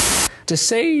to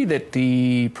say that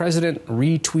the president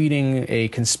retweeting a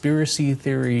conspiracy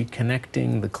theory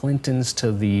connecting the Clintons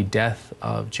to the death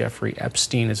of Jeffrey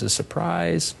Epstein is a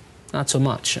surprise? Not so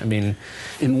much. I mean,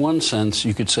 in one sense,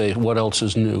 you could say, what else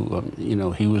is new?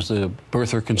 He was the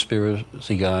birther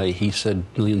conspiracy guy. He said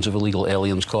millions of illegal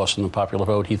aliens cost him the popular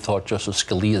vote. He thought Justice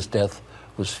Scalia's death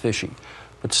was fishy.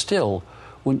 But still,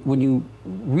 when you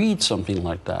read something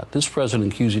like that, this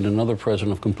president accusing another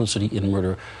president of complicity in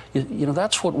murder,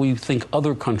 that's what we think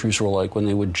other countries were like when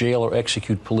they would jail or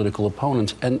execute political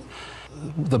opponents. And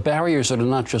the barriers that are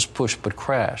not just pushed but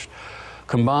crashed,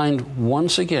 combined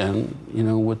once again,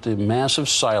 with the massive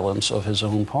silence of his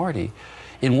own party,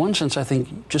 in one sense, I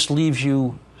think just leaves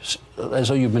you as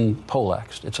though you've been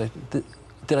poleaxed. It's like,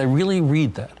 did I really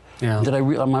read that? Yeah.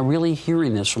 Am I really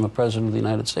hearing this from a president of the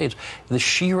United States? The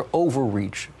sheer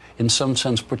overreach, in some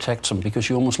sense, protects him because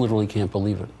you almost literally can't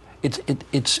believe it.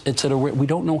 It's at a, we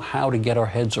don't know how to get our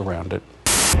heads around it.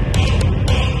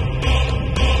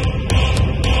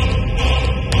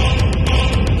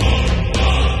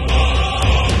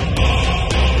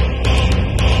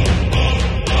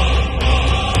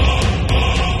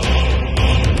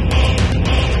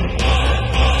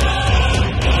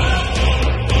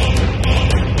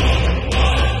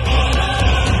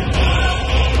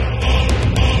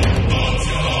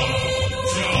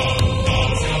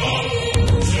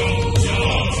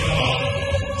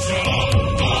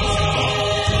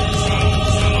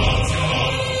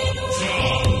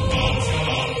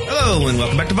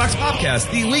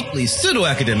 The weekly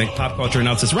pseudo-academic pop culture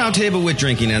analysis roundtable with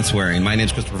drinking and swearing. My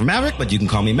name's Christopher Maverick, but you can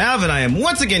call me Mav, and I am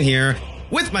once again here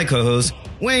with my co-hosts,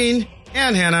 Wayne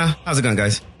and Hannah. How's it going,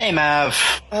 guys? Hey, Mav.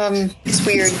 It's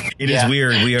weird. It is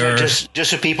weird. We are just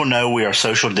so people know, we are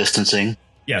social distancing.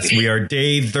 Yes, we are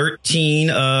day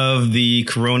 13 of the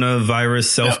coronavirus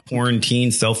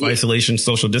self-quarantine, self-isolation,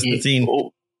 social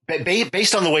distancing.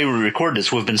 Based on the way we record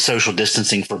this, we've been social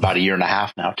distancing for about a year and a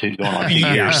half now, too, going on 2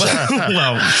 years.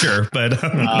 Well, sure, but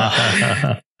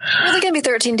really going to be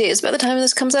 13 days by the time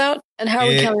this comes out. And how are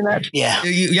we counting that?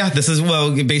 Yeah. This is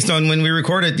based on when we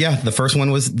recorded. Yeah, the first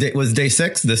one was day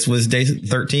 6. This was day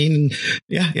 13.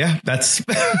 Yeah. That's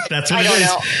what it is.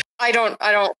 Know. I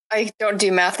don't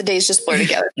do math. The days just blur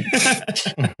together.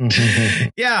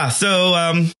 Yeah.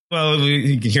 So,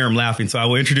 you can hear him laughing. So I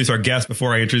will introduce our guest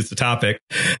before I introduce the topic.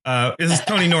 This is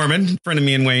Tony Norman, friend of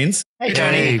me and Wayne's. Hey,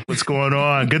 Tony. Hey, what's going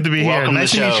on? Good to be here.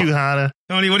 Nice to meet you, Hannah.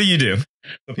 Tony, what do you do?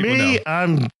 Me,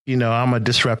 I'm a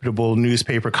disreputable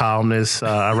newspaper columnist.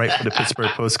 I write for the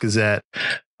Pittsburgh Post-Gazette.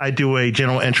 I do a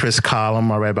general interest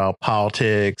column. I write about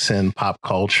politics and pop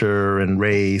culture and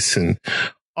race and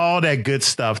all that good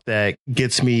stuff that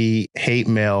gets me hate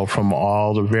mail from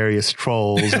all the various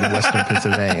trolls in Western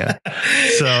Pennsylvania.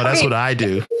 So that's what I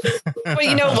do.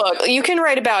 Well, look, you can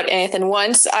write about anything.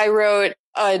 Once I wrote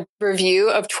a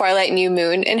review of Twilight New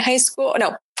Moon in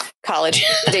college.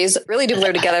 The days really do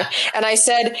blur together. And I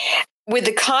said, with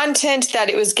the content that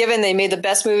it was given, they made the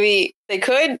best movie they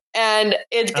could. And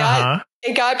it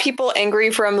got people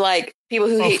angry from people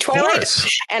who hate Twilight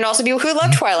and also people who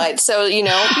love Twilight. So,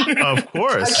 of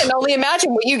course, I can only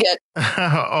imagine what you get.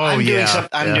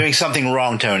 I'm doing something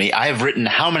wrong, Tony. I have written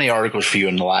how many articles for you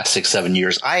in the last 6-7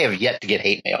 years? I have yet to get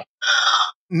hate mail.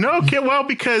 No, well,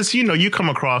 because, you come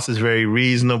across as very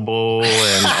reasonable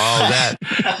and all that.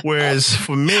 Whereas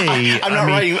for me, I'm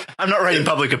not writing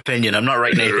public opinion. I'm not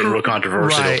writing anything real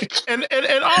controversial. Right. And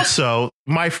also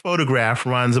my photograph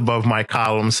runs above my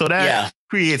column. So that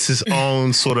creates its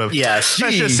own sort of, let's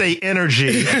just say,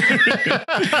 energy.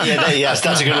 Yes,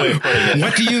 that's a good way of putting it.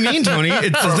 What do you mean, Tony? I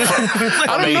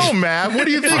don't know, Matt. What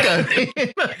do you think I mean?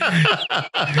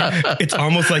 It's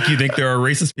almost like you think there are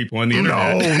racist people on the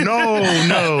internet.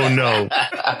 No.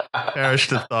 Perish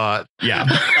the thought. Yeah.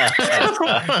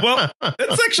 Well,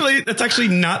 that's actually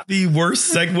not the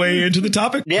worst segue into the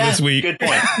topic this week. Good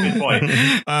point.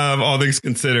 All things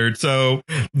considered. So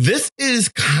this is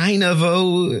kind of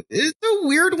it's a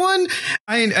weird one.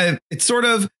 It's sort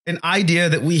of an idea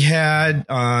that we had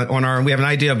we have an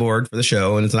idea board for the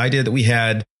show, and it's an idea that we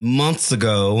had months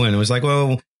ago, and it was like,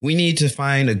 well, we need to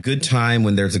find a good time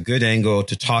when there's a good angle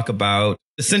to talk about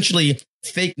essentially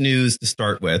fake news to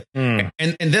start with. And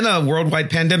then a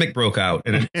worldwide pandemic broke out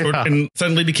and and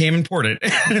suddenly became important.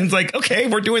 And it's like, okay,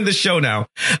 we're doing this show now.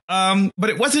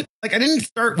 But it wasn't I didn't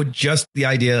start with just the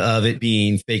idea of it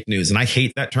being fake news. And I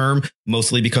hate that term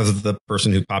mostly because of the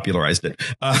person who popularized it.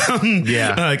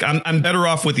 I'm better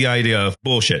off with the idea of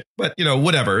bullshit, but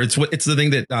whatever. It's the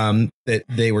thing that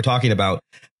they were talking about.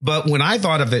 But when I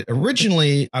thought of it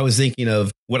originally, I was thinking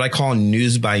of what I call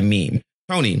news by meme.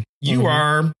 Tony, you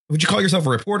are, would you call yourself a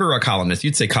reporter or a columnist?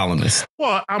 You'd say columnist.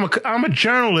 Well, I'm a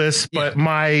journalist, but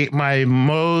my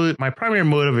primary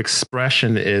mode of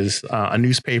expression is a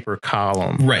newspaper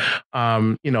column. Right.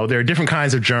 There are different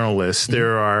kinds of journalists. Mm-hmm.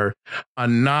 There are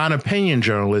non-opinion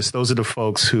journalists. Those are the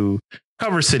folks who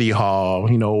cover City Hall,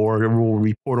 or will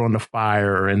report on the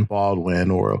fire in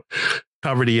Baldwin, or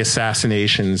cover the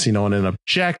assassinations, in an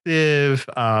objective,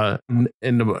 in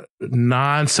a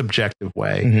non-subjective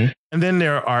way. Mm-hmm. And then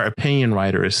there are opinion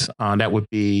writers. That would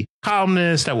be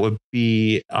columnists. That would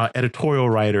be editorial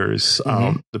writers.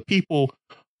 Mm-hmm. The people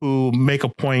who make a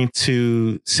point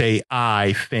to say,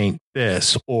 I think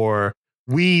this, or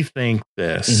we think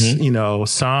this, mm-hmm.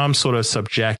 Some sort of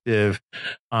subjective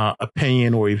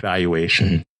opinion or evaluation.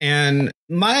 Mm-hmm. And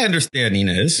my understanding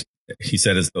is, he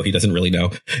said as though he doesn't really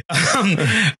know.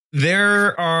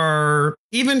 There are,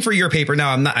 even for your paper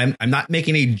now, I'm not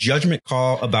making a judgment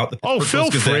call about the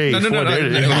feel free. No.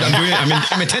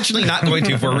 I'm intentionally not going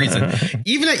to for a reason.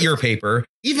 Even at your paper,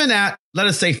 even at, let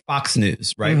us say, Fox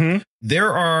News, right? Mm-hmm.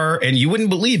 There are, and you wouldn't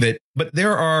believe it, but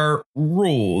there are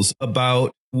rules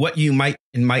about what you might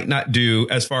and might not do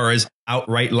as far as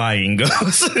outright lying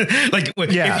goes. Like,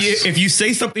 yes. if you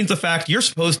say something's a fact, you're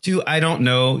supposed to, I don't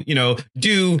know,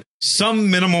 do some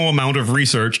minimal amount of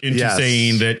research into yes.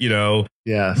 saying that,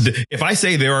 yes. If I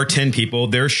say there are 10 people,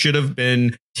 there should have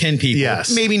been 10 people,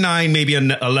 yes. maybe 9, maybe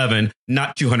 11,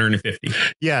 not 250.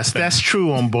 Yes, that's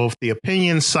true on both the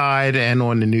opinion side and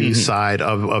on the news mm-hmm. side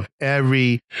of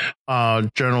every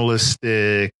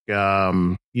journalistic,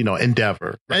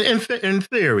 endeavor. In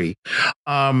theory,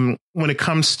 when it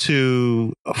comes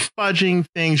to fudging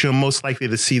things, you're most likely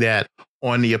to see that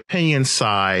on the opinion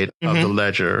side mm-hmm. of the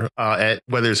ledger, at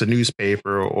whether it's a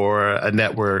newspaper or a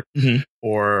network mm-hmm.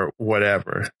 or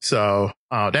whatever. So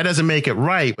that doesn't make it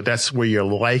right, but that's where you're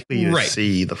likely to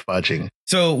see the fudging.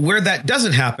 So where that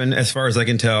doesn't happen, as far as I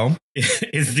can tell,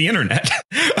 is the internet,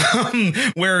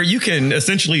 where you can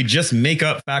essentially just make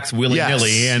up facts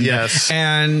willy-nilly.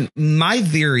 And my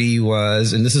theory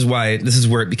was, and this is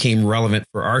where it became relevant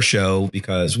for our show,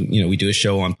 because, we do a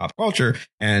show on pop culture,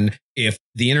 and if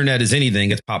the internet is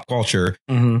anything, it's pop culture.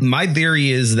 Mm-hmm. My theory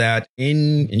is that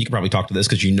and you can probably talk to this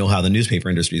because you know how the newspaper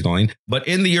industry is going, but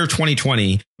in the year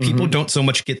 2020, mm-hmm. people don't so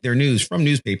much get their news from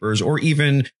newspapers or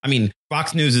even,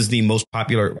 Fox News is the most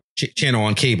popular channel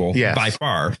on cable by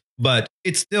far, but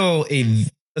it's still a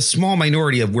small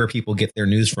minority of where people get their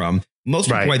news from. Most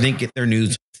people, I think, get their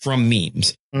news from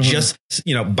memes. Mm-hmm. Just,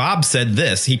 Bob said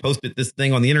this, he posted this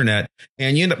thing on the internet,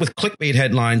 and you end up with clickbait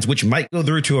headlines, which might go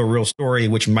through to a real story,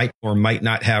 which might or might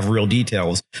not have real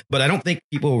details. But I don't think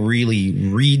people really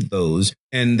read those,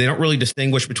 and they don't really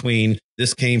distinguish between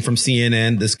this came from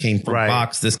CNN, this came from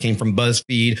Fox, this came from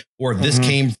BuzzFeed, or this mm-hmm.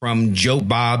 came from Joe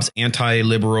Bob's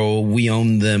anti-liberal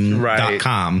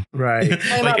weownthem.com. Right.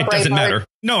 Like, it doesn't matter.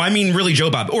 No, really Joe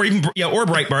Bob, or even or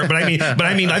Breitbart. But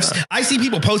I see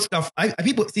people post stuff. I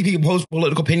see people post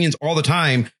political opinions all the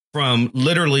time from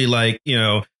literally like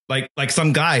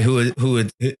some guy who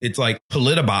it's like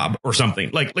Politibob or something,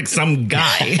 like some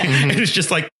guy. And it's just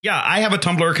like, I have a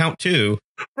Tumblr account too.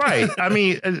 Right.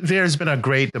 There's been a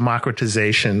great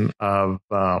democratization of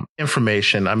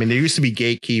information. There used to be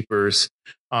gatekeepers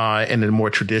in the more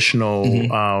traditional,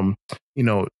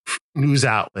 mm-hmm. News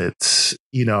outlets.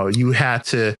 You had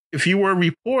to, if you were a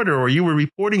reporter or you were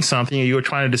reporting something and you were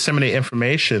trying to disseminate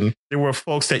information, there were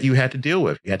folks that you had to deal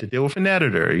with. You had to deal with an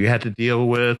editor. You had to deal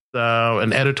with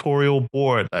an editorial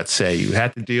board, let's say. You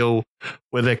had to deal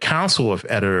with a council of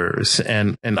editors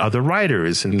and other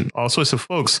writers and all sorts of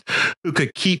folks who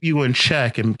could keep you in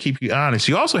check and keep you honest.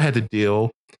 You also had to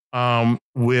deal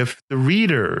with the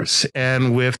readers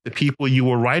and with the people you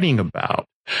were writing about,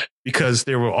 because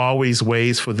there were always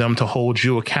ways for them to hold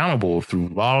you accountable through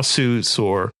lawsuits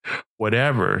or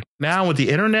whatever. Now with the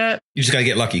internet, you just got to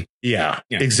get lucky. Yeah.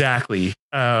 Exactly.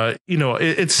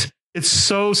 It's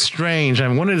so strange.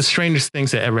 One of the strangest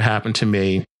things that ever happened to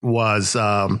me was,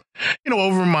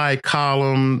 over my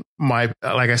column, like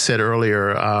I said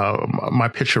earlier, my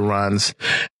picture runs.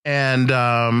 And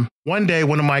one day,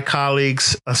 one of my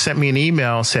colleagues sent me an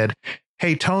email and said,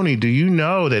 "Hey, Tony, do you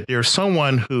know that there's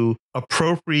someone who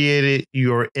appropriated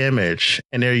your image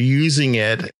and they're using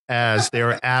it as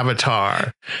their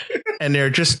avatar and they're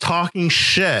just talking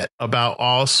shit about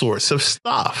all sorts of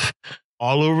stuff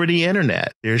all over the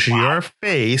internet? There's your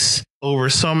face over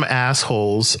some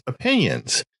asshole's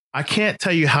opinions." I can't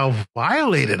tell you how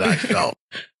violated I felt.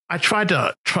 I tried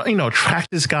to, track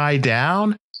this guy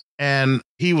down, and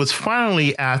he was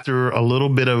finally, after a little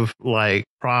bit of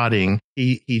prodding,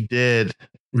 he did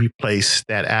replace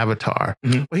that avatar.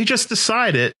 Mm-hmm. But he just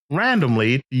decided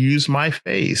randomly to use my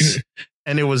face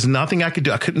and there was nothing I could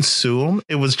do. I couldn't sue him.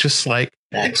 It was just like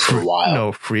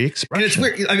free expression. And it's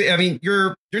weird. I mean,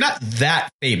 you're not that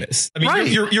famous. I mean, right.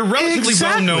 you're relatively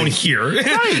well known here.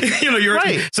 Right. You're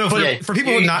right. So for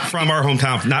people who are not from our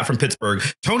hometown, not from Pittsburgh,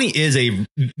 Tony is a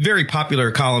very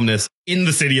popular columnist in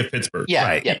the city of Pittsburgh. Yeah,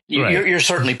 right. yeah. You're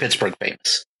certainly Pittsburgh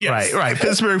famous. Yes. Right.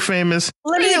 Pittsburgh famous.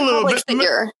 Maybe a little bit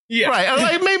figure. Yeah.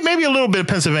 Right. Like maybe a little bit of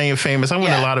Pennsylvania famous. I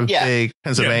win a lot of big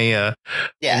Pennsylvania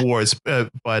awards,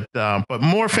 but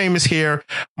more famous here.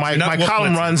 My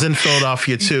column runs in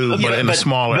Philadelphia too, but in a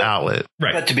smaller outlet.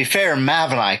 Right. But to be fair,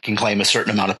 Mav and I can claim a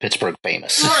certain amount of Pittsburgh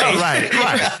famous. Right.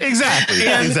 Exactly.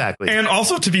 Exactly. And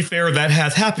also, to be fair, that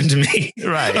has happened to me.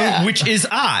 Right. Which is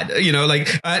odd.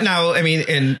 Now, I mean,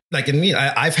 and like in me,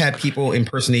 I've had people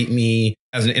impersonate me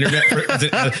as an internet as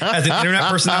an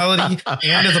internet personality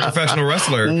and as a professional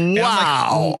wrestler.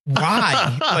 Wow. Like,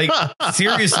 why? Like,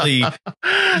 seriously,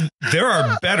 there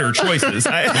are better choices.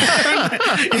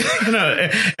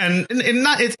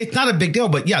 It's not a big deal,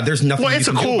 but yeah, there's nothing. Well, it's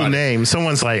a cool name.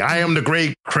 Someone's like, I am the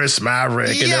great Chris Maverick,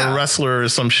 and they're a wrestler or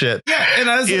some shit. Yeah, and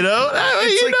I was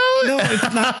no,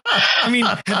 it's not. I mean,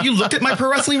 have you looked at my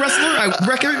pro wrestling wrestler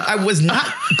record? I was not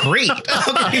great.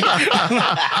 Okay.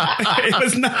 It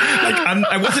was not like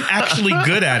I wasn't actually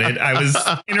good at it. I was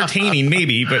entertaining,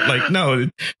 maybe, but like no,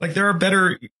 like there are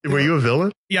better. Were you a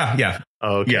villain? Yeah.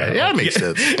 Okay. Yeah, that makes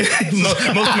sense.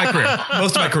 Most of my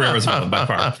career was villain by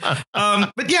far.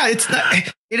 But yeah,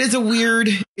 it's a weird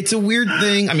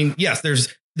thing. I mean, yes, there's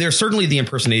certainly the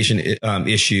impersonation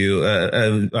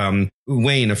issue.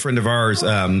 Wayne, a friend of ours,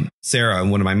 Sarah,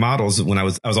 one of my models, when I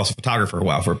was also a photographer for a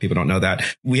while, for people who don't know that,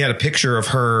 we had a picture of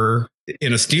her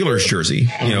in a Steelers jersey.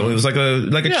 You know, it was like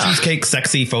a cheesecake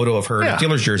sexy photo of her in a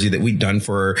Steelers jersey that we'd done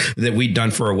for a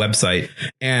website,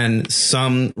 and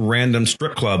some random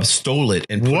strip club stole it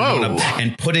and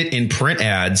put it in print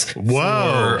ads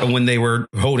for when they were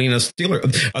holding a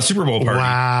Super Bowl party.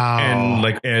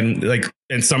 Wow.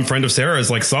 And some friend of Sarah's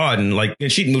saw it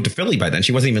and she'd moved to Philly by then.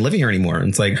 She wasn't even living here anymore. And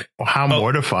it's like, how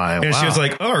mortifying. And she was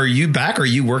like, "Oh, are you back? Are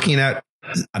you working at?"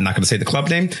 I'm not going to say the club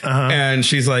name. And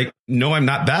she's like, "No, I'm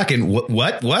not back." And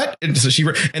what? And so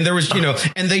and there was,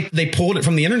 and they pulled it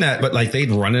from the internet, but they'd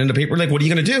run it into paper. Like, what are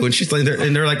you going to do? And she's like,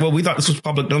 and they're like, "Well, we thought this was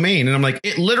public domain." And I'm like,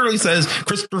 it literally says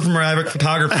Christopher Maverick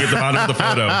Photography at the bottom of the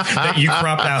photo that you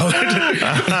cropped out.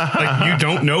 Like, you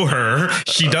don't know her.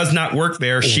 She does not work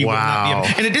there. She will not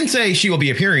be. And it didn't say she will be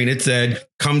appearing. It said,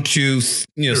 "Come to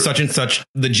such and such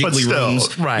the Jiggly Rooms,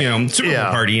 Super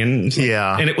Bowl party," and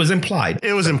it was implied.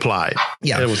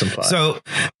 Yeah, it was implied. So,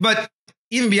 but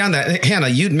even beyond that, Hannah,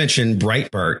 you'd mentioned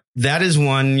Breitbart. That is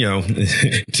one,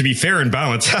 to be fair and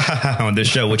balanced on this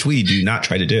show, which we do not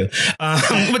try to do.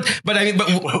 But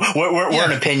we're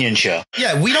an opinion show.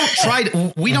 Yeah, we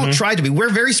don't try to be. We're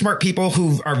very smart people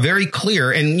who are very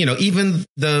clear. And, even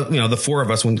the four of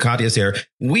us, when Katya's here,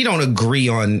 we don't agree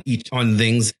on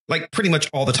things pretty much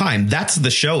all the time. That's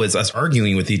the show, is us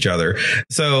arguing with each other.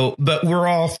 So, but we're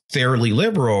all fairly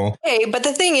liberal. Hey, but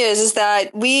the thing is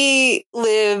that we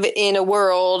live in a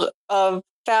world of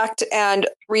fact and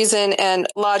reason and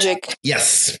logic.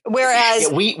 Yes.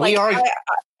 Whereas we are.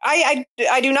 I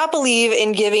do not believe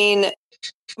in giving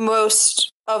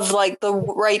most of the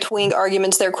right wing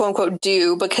arguments their quote unquote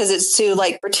due, because it's to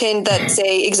pretend that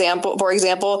for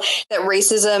example, that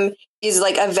racism is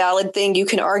a valid thing you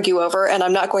can argue over, and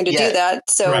I'm not going to do that.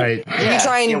 So you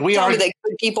try and tell me that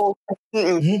good people.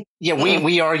 Yeah,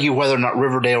 we argue whether or not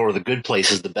Riverdale or The Good Place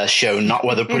is the best show, not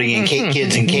whether putting in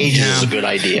kids in cages is a good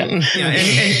idea. And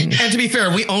to be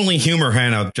fair, we only humor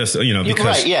Hannah just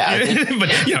because. But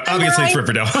obviously it's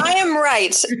Riverdale. I am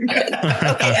right.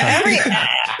 Okay,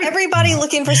 everybody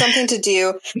looking for something to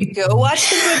do, go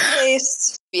watch The Good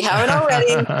Place. If you haven't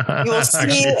already, you will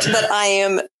see that I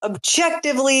am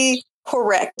objectively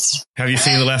correct. Have you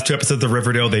seen the last 2 episodes of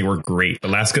Riverdale? They were great. The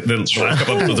last couple episodes of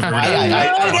Riverdale.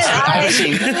 I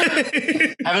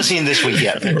haven't seen this week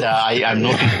yet, but I'm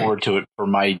looking forward to it for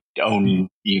my own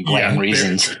glam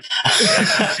reasons.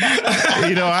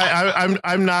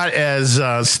 I'm not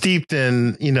as steeped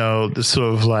in the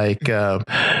sort of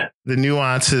the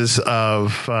nuances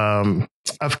of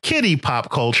kiddie pop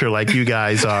culture like you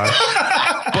guys are.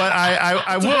 But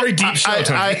I will. Very deep show,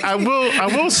 I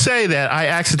will say that I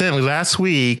accidentally last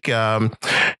week. One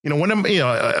of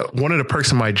the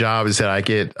perks of my job is that I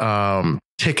get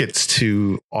tickets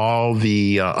to all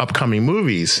the upcoming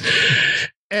movies,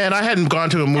 and I hadn't gone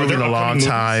to a movie in a long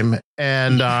time,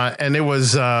 and it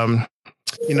was.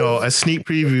 a sneak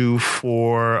preview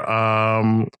for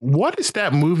what is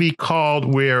that movie called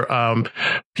where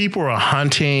people are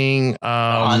hunting? The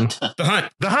Hunt. The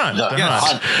Hunt.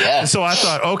 Yeah. So I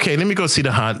thought, okay, let me go see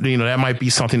The Hunt. That might be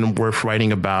something worth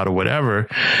writing about or whatever.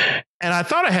 And I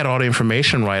thought I had all the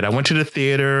information right. I went to the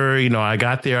theater, I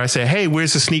got there. I said, hey,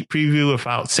 where's the sneak preview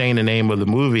without saying the name of the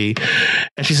movie?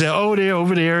 And she said, oh, they're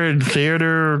over there in the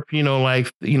theater,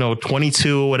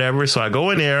 22 or whatever. So I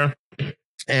go in there.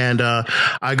 And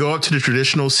I go up to the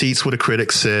traditional seats where the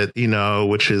critics sit,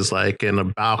 which is like in a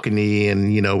balcony,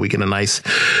 and we get a nice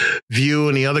view,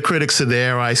 and the other critics are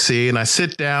there. I see, and I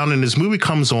sit down, and this movie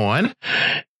comes on,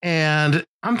 and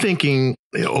I'm thinking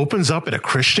it opens up at a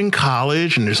Christian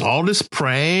college, and there's all this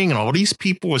praying, and all these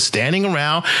people are standing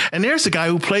around, and there's the guy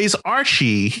who plays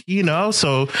Archie,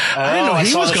 So I didn't know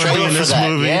he was going to be in this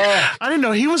movie. Yeah. I didn't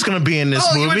know he was going to be in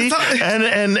this movie,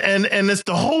 and it's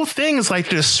the whole thing is like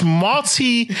this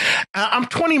schmaltzy. I'm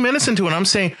 20 minutes into it. I'm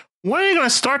saying, when are you going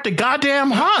to start the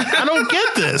goddamn hunt? I don't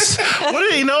get this.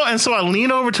 And so I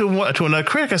lean over to another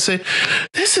critic. I say,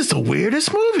 this is the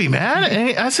weirdest movie, man.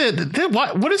 And I said,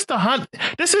 what is The Hunt?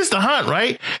 This is The Hunt,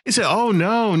 right? He said, oh,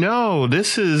 no,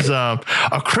 this is a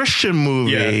Christian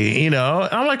movie, And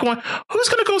I'm like, well, who's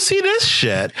going to go see this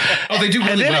shit? Oh, they do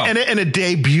really well. And it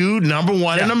debuted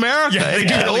 #1 in America. Yeah, they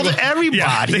do really well. Everybody.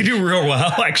 Yeah, they do real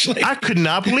well, actually. I could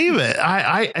not believe it.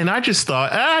 I just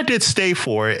thought, I did stay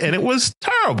for it, and it was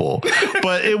terrible.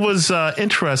 But it was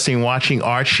interesting watching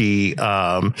Archie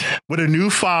with a new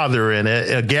father in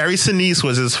it. Gary Sinise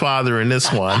was his father in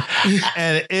this one,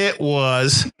 and it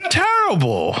was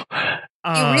terrible.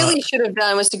 You really should have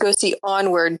done was to go see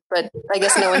Onward, but I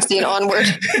guess no one's seen Onward.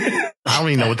 I don't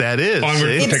even know what that is. Onward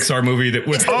is a Pixar movie that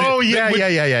would. Oh yeah.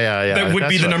 That would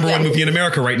be the number one movie in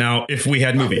America right now if we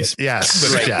had movies.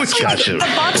 Yes, Right. yes, gotcha. The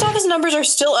box office numbers are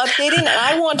still updating, and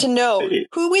I want to know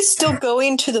who is still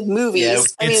going to the movies. Yeah,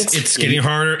 it's getting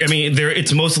harder. I mean,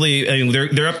 it's mostly they're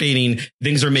updating.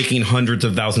 Things are making hundreds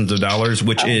of thousands of dollars,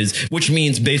 which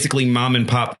means basically mom and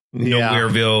pop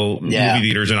Nowhereville movie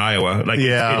theaters in Iowa. Like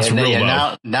it's real low.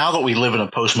 Now that we live in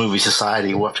a post movie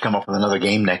society, we'll have to come up with another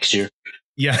game next year.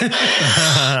 Yeah.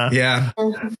 Yeah.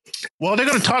 Well, they're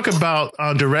going to talk about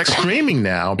direct streaming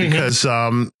now because,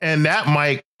 and that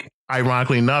might,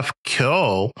 ironically enough,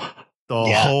 kill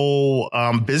the whole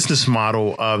business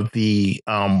model of the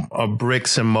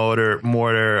bricks and mortar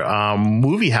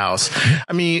movie house.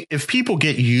 I mean, if people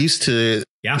get used to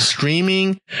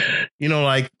streaming,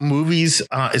 like movies,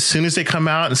 as soon as they come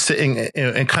out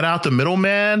and cut out the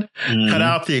middleman, cut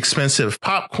out the expensive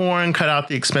popcorn, cut out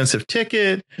the expensive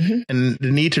ticket, and the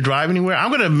need to drive anywhere. I'm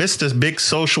going to miss this big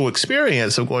social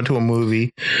experience of going to a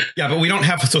movie. Yeah, but we don't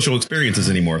have social experiences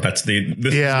anymore. This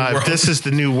is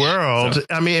the new world. So.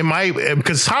 I mean, it might,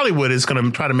 because Hollywood is going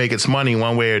to try to make its money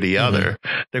one way or the other.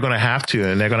 They're going to have to,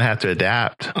 and they're going to have to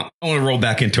adapt. I want to roll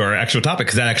back into our actual topic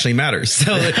because that actually matters.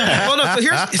 So,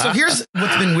 here's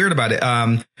what's been weird about it.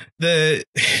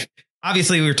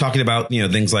 Obviously, we were talking about,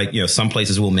 things like, some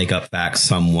places will make up facts,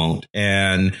 some won't.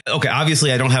 And OK,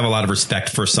 obviously, I don't have a lot of respect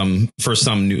for some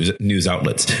news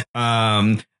outlets.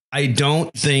 I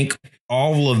don't think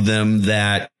all of them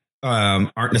that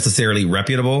aren't necessarily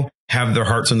reputable have their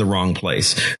hearts in the wrong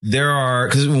place.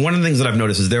 Because one of the things that I've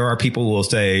noticed is there are people who will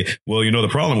say, well, the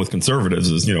problem with conservatives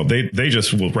is, they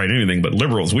just will write anything, but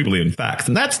liberals, we believe in facts.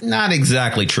 And that's not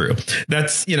exactly true.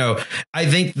 That's, I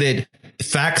think that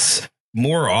facts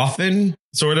more often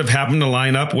sort of happen to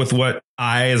line up with what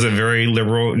I, as a very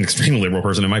liberal, an extremely liberal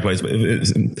person in my place,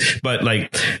 but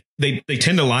like they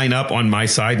tend to line up on my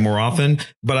side more often.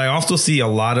 But I also see a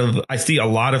lot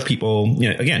of people,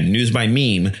 again, news by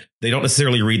meme. They don't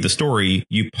necessarily read the story.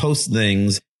 You post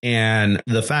things and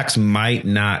the facts might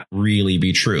not really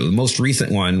be true. The most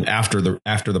recent one after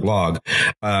the blog,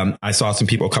 I saw some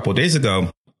people a couple of days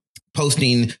ago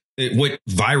posting. It went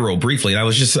viral briefly. And I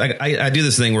was just I do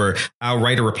this thing where I'll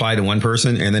write a reply to one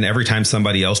person, and then every time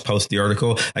somebody else posts the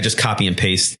article, I just copy and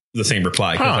paste the same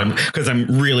reply because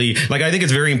I'm really I think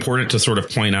it's very important to sort of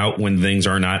point out when things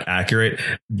are not accurate,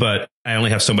 but I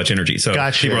only have so much energy. So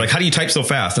people are like, how do you type so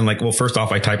fast? I'm like, well, first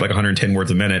off, I type like 110 words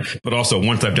a minute, but also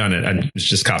once I've done it, it's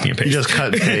just copy and paste. You just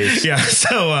cut and paste. Yeah.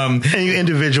 So, and you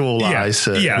individualize.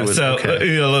 So a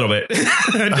little bit.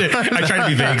 I try to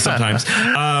be vague sometimes.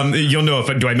 You'll know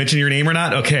do I mention your name or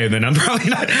not? Okay, then I'm probably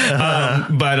not.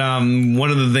 But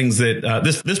one of the things that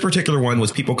this particular one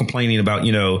was people complaining about,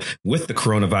 with the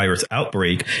coronavirus coronavirus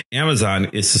outbreak, Amazon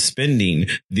is suspending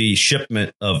the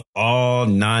shipment of all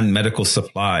non-medical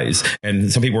supplies.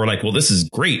 And some people were like, well, this is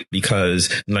great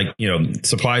because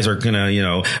supplies are going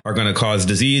to cause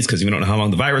disease because we don't know how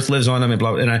long the virus lives on them and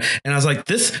blah. And I was like,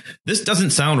 this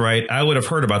doesn't sound right. I would have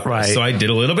heard about this. Right. So I did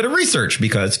a little bit of research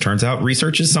because it turns out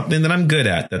research is something that I'm good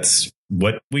at. That's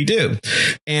what we do.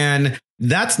 And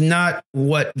that's not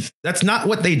what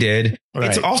they did. Right.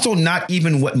 It's also not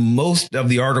even what most of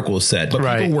the articles said,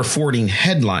 but people were forwarding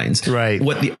headlines. Right.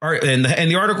 What the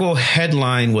article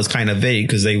headline was kind of vague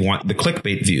because they want the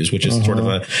clickbait views, which is sort of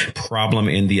a problem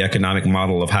in the economic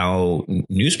model of how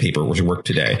newspapers work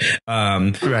today.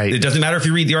 It doesn't matter if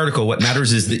you read the article. What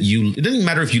matters is that it doesn't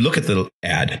matter if you look at the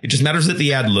ad. It just matters that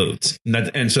the ad loads.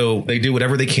 And so they do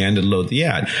whatever they can to load the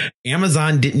ad.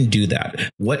 Amazon didn't do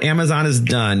that. What Amazon has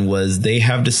done was they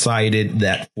have decided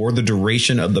that for the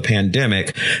duration of the pandemic,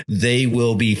 they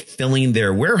will be filling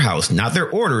their warehouse, not their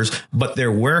orders, but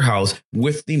their warehouse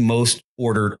with the most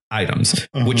ordered items,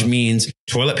 which means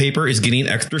toilet paper is getting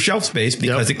extra shelf space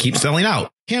because it keeps selling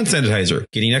out. Hand sanitizer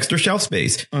getting extra shelf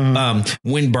space.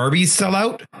 When Barbies sell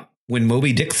out, when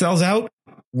Moby Dick sells out,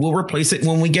 we'll replace it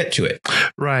when we get to it.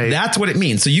 Right. That's what it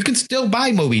means. So you can still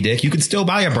buy Moby Dick. You can still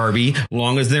buy a Barbie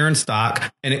long as they're in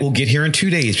stock and it will get here in 2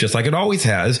 days, just like it always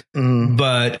has.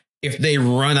 But if they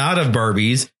run out of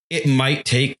Barbies, it might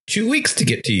take 2 weeks to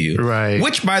get to you. Right.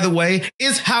 Which, by the way,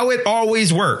 is how it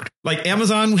always worked. Like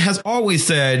Amazon has always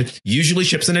said, usually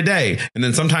ships in a day. And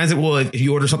then sometimes it will, if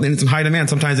you order something that's in high demand,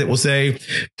 sometimes it will say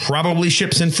probably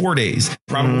ships in 4 days,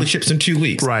 probably ships in 2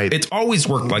 weeks. Right. It's always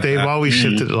worked like that. They've always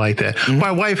shipped it like that.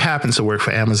 My wife happens to work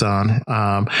for Amazon.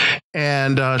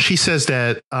 And she says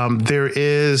that there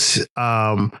is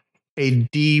a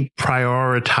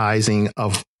deprioritizing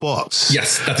of books.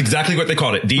 Yes, that's exactly what they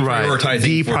called it.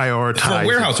 Deprioritizing. For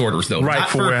warehouse orders, though.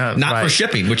 Right. Not for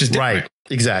shipping, which is different. Right.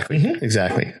 Exactly.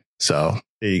 Exactly. So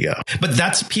there you go. But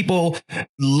that's people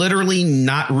literally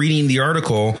not reading the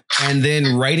article and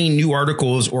then writing new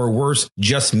articles or worse,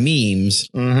 just memes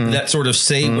that sort of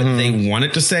say what they want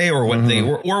it to say or what they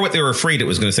were or what they were afraid it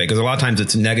was going to say. Because a lot of times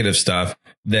it's negative stuff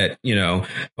that, well,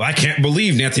 I can't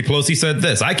believe Nancy Pelosi said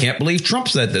this. I can't believe Trump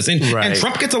said this. And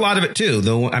Trump gets a lot of it, too.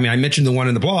 Though, I mean, I mentioned the one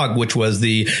in the blog, which was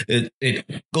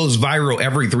it goes viral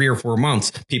every 3 or 4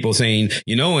 months. People saying,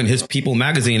 in his People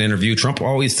magazine interview, Trump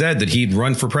always said that he'd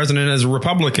run for president as a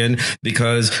Republican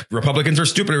because Republicans are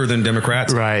stupider than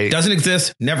Democrats. Right. Doesn't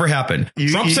exist. Never happened.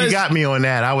 Trump says, you got me on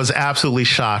that. I was absolutely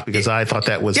shocked because I thought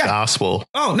that was gospel.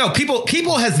 Oh, no.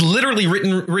 People has literally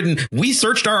written. We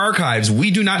searched our archives. We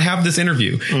do not have this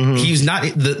interview. He's not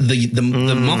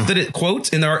the month that it quotes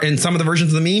in some of the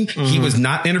versions of the meme. He was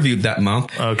not interviewed that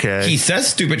month. Okay. He says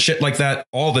stupid shit like that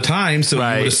all the time. So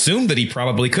you would assume that he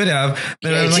probably could have.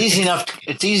 Yeah, it's easy enough.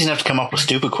 It's easy enough to come up with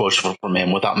stupid quotes from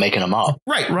him without making them up.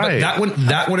 Right. But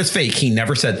that one is fake. He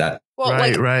never said that. Well, I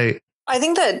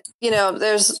think that,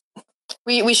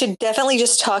 we should definitely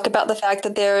just talk about the fact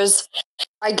that there's,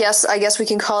 I guess we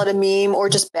can call it a meme or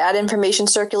just bad information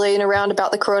circulating around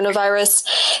about the coronavirus,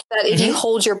 that if you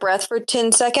hold your breath for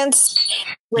 10 seconds,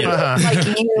 you don't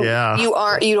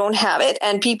have it.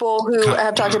 And people who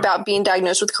have talked about being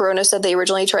diagnosed with corona said they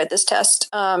originally tried this test.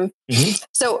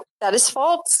 So that is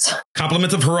false.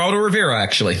 Compliments of Geraldo Rivera,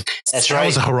 actually. That's right. That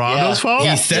was Geraldo's fault?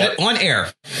 He said it on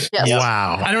air. Yes.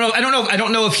 Wow. I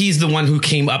don't know if he's the one who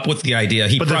came up with the idea.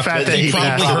 He probably heard it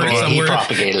somewhere. He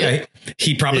propagated it.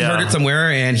 He probably heard it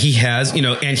somewhere, and he has,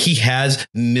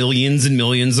 millions and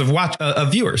millions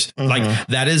of viewers. Like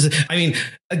that is, I mean,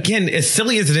 again, as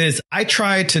silly as it is, I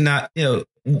try to not,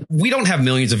 we don't have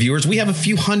millions of viewers. We have a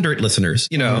few hundred listeners,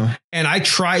 and I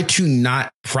try to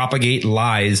not propagate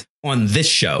lies on this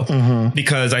show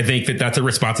because I think that that's a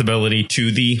responsibility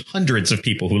to the hundreds of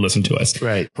people who listen to us.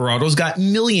 Right. Geraldo's got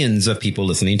millions of people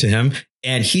listening to him.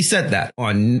 And he said that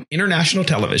on international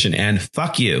television, and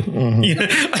fuck you.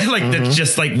 That's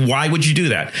just like, why would you do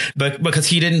that? But because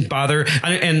he didn't bother,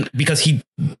 and because he's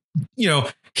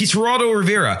Geraldo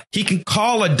Rivera, he can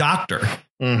call a doctor.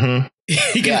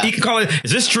 He can call it.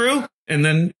 Is this true? And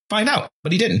then find out,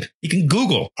 but he didn't. He can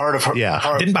Google. Part of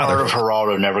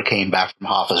Geraldo never came back from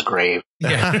Hoffa's grave.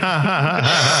 It's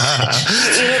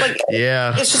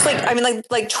just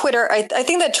like Twitter. I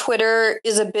think that Twitter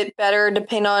is a bit better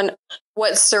depending on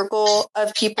what circle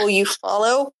of people you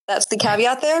follow. That's the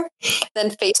caveat there.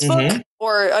 Than Facebook,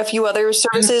 or a few other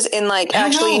services in like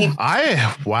actually.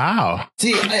 Wow.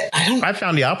 See, I don't. I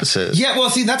found the opposite. Yeah, well,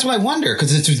 see, that's what I wonder,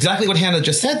 because it's exactly what Hannah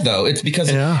just said, though. It's because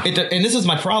and this is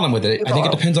my problem with it. I think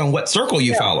it depends on what circle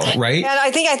you follow, right? And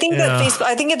I think that Facebook.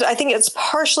 I think it's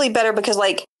partially better because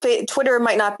like Twitter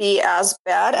might not be as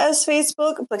bad as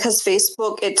Facebook, because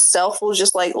Facebook itself will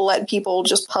just like let people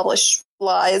just publish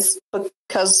lies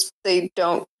because they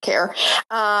don't care.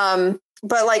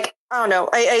 But like, I don't know.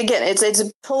 Again, it's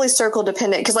totally circle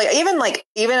dependent, because like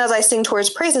even as I sing towards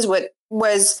praises, what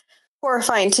was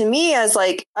horrifying to me as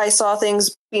like I saw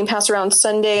things being passed around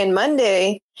Sunday and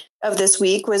Monday of this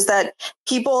week was that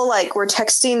people like were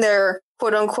texting their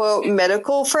quote unquote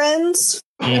medical friends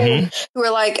who were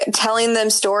like telling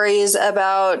them stories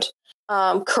about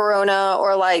corona,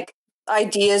 or like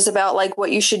ideas about like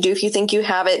what you should do if you think you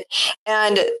have it,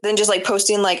 and then just like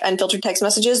posting like unfiltered text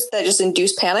messages that just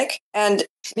induce panic. And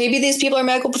maybe these people are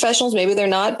medical professionals, maybe they're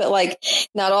not, but like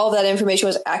not all of that information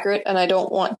was accurate, and I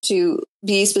don't want to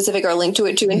be specific or link to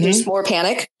it to induce more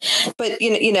panic. But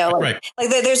you know like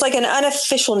there's like an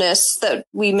unofficialness that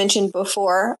we mentioned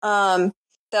before, that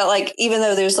like even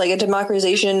though there's like a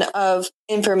democratization of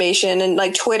information and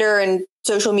like Twitter and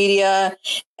social media,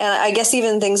 and I guess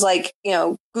even things like, you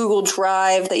know, Google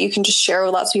Drive that you can just share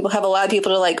with lots of people, have allowed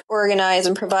people to like organize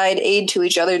and provide aid to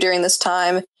each other during this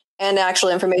time and actual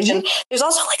information. There's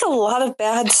also like a lot of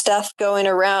bad stuff going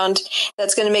around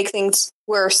that's going to make things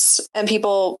worse, and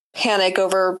people panic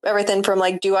over everything from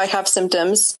like, do I have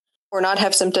symptoms or not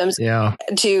have symptoms,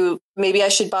 to maybe I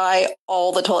should buy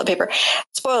all the toilet paper.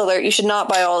 Spoiler alert, you should not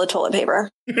buy all the toilet paper.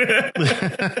 I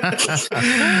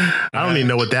don't even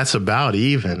know what that's about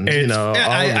even.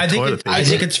 I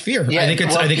think it's fear. Yeah, I think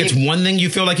it's one thing you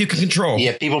feel like you can control.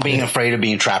 Yeah, people being afraid of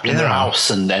being trapped in their house,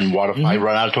 and then what if I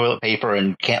run out of toilet paper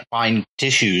and can't find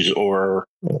tissues, or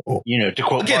to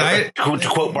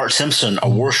quote Bart Simpson, a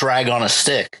wash rag on a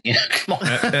stick. Come on.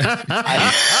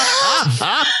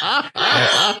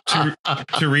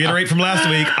 To reiterate from last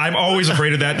week, I'm always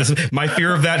afraid of that. My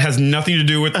fear of that has nothing to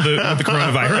do with the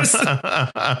coronavirus.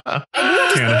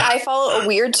 I follow a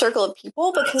weird circle of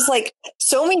people, because like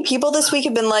so many people this week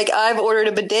have been like, I've ordered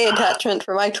a bidet attachment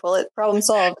for my toilet. Problem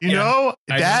solved.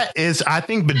 I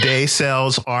think bidet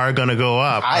sales are going to go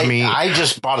up. I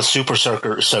just bought a super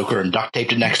soaker and duct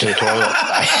taped it next to the toilet.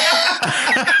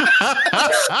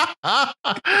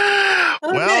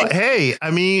 Well, hey,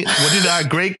 what did our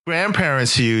great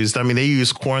grandparents use? They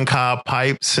used corncob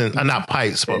pipes, and not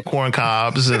pipes, but corn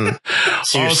cobs and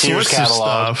all sorts of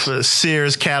stuff.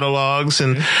 Sears catalogs,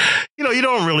 and you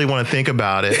don't really want to think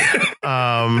about it.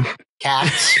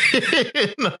 Cats.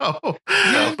 No,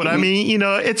 but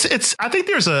it's. I think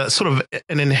there's a sort of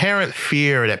an inherent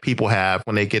fear that people have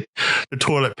when they get the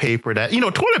toilet paper. That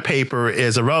toilet paper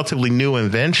is a relatively new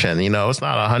invention. It's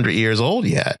not 100 years old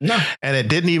yet. No, and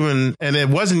it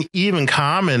wasn't even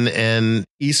common in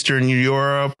Eastern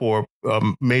Europe or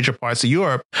major parts of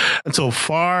Europe until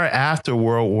far after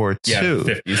World War II.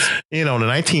 50s. In the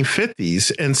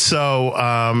 1950s, and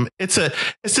so it's a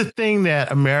thing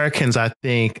that Americans, I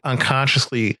think,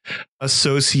 unconsciously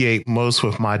associate most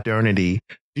with modernity.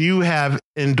 Do you have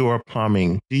indoor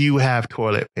plumbing? Do you have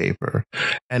toilet paper?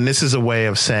 And this is a way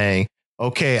of saying,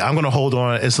 okay, I'm going to hold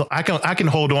on. I can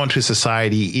hold on to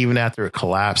society even after it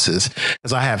collapses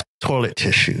because I have toilet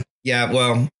tissue. Yeah,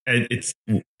 well, it's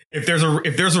if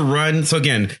there's a run. So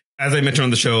again, as I mentioned on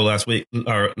the show last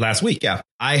week,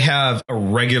 I have a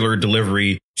regular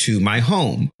delivery to my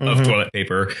home of toilet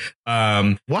paper.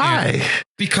 Why?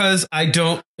 Because I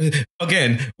don't.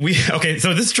 Again,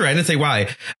 so this is true. I didn't say why.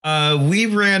 We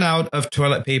ran out of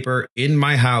toilet paper in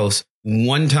my house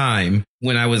one time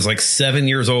when I was like 7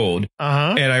 years old.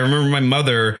 And I remember my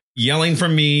mother yelling for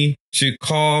me to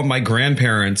call my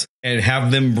grandparents and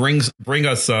have them bring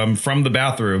us some from the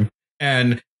bathroom.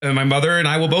 And my mother and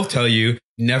I will both tell you,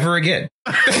 never again.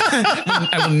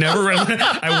 I will never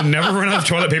run out of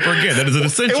toilet paper again. That is an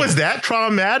essential. It was that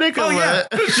traumatic? Oh, yeah.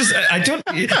 It's just,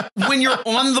 when you're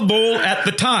on the bowl at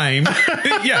the time,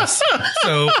 yes.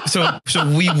 So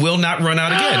we will not run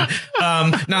out again.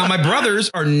 Now, my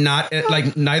brothers are not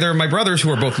neither of my brothers,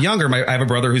 who are both younger. I have a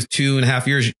brother who's 2.5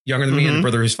 years younger than me and a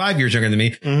brother who's 5 years younger than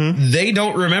me. They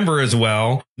don't remember as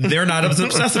well. They're not as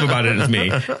obsessive about it as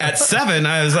me. At 7,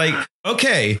 I was like,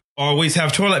 okay, always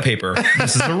have toilet paper.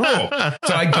 This is the rule.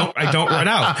 So I don't run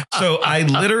out. So I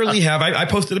literally have, I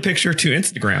posted a picture to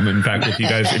Instagram. In fact,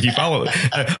 if you follow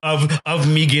it, of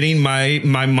me getting my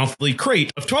monthly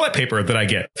crate of toilet paper that I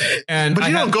get. But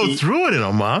you don't go through it in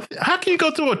a month. How can you go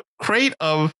through a crate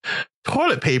of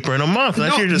toilet paper in a month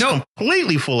unless you're just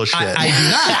completely full of shit. I do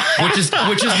not,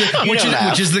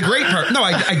 which is the great part. No,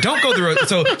 I don't go through it.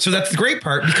 So that's the great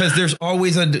part, because there's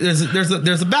always there's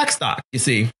a backstock. You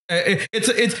see,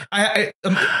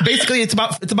 basically it's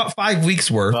about 5 weeks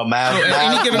worth. Well, Mav, the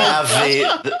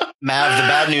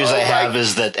bad news I have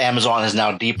is that Amazon has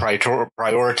now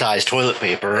deprioritized toilet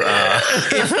paper.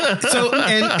 So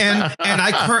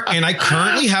I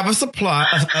currently have a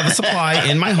supply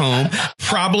in my home,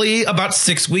 probably about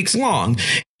 6 weeks long.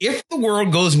 If the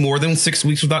world goes more than 6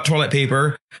 weeks without toilet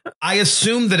paper, I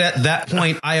assume that at that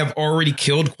point I have already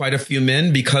killed quite a few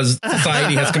men, because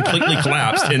society has completely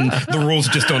collapsed and the rules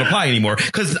just don't apply anymore.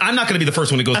 Because I'm not going to be the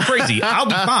first one that goes crazy. I'll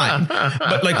be fine.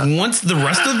 But like, once the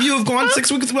rest of you have gone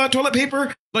 6 weeks without toilet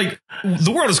paper, like,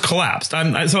 the world has collapsed.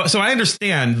 So I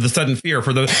understand the sudden fear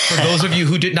for those of you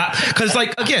who did not. Because,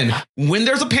 like, again, when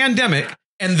there's a pandemic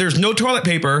and there's no toilet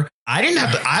paper,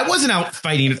 I wasn't out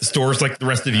fighting at the stores like the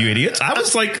rest of you idiots. I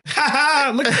was like,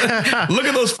 ha, look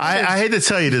at those. I hate to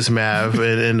tell you this, Mav,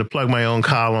 and to plug my own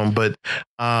column, but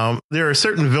there are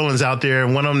certain villains out there,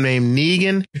 and one of them named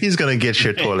Negan. He's going to get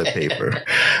your toilet paper.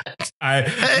 Wayne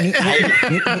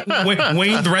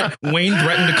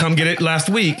threatened to come get it last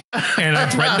week, and I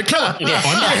threatened to kill him.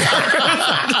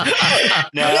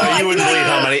 No, you wouldn't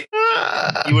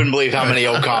believe how many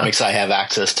old comics I have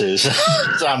access to. So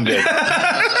I'm good.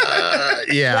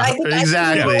 Exactly. I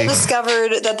think people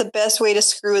discovered that the best way to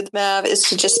screw with Mav is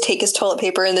to just take his toilet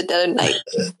paper in the dead of night.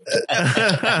 Well,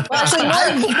 actually, more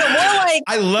like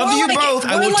I love you both.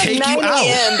 I will take you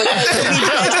out. Because we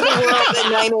dead to the world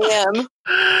at 9 a.m.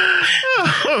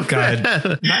 Oh God,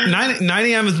 9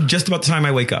 a.m. is just about the time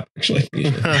I wake up. Actually,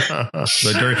 but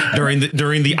during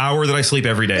the hour that I sleep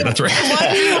every day. That's right.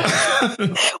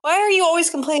 Why are you always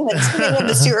complaining that 10 a.m.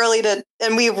 is too early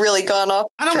and we've really gone off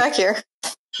track here?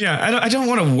 Yeah, I don't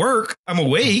want to work. I'm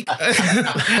awake.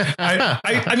 I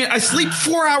mean, I sleep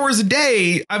 4 hours a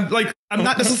day. I'm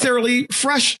not necessarily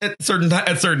fresh at certain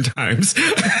times.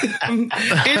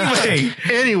 Anyway,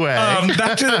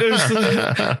 back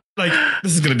to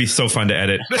this is going to be so fun to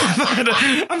edit.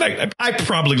 I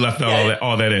probably left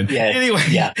all that in.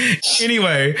 Yeah.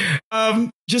 Anyway,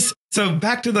 just so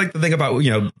back to the thing about,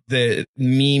 the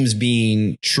memes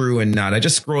being true and not. I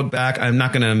just scrolled back. I'm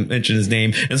not going to mention his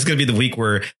name. This is going to be the week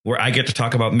where I get to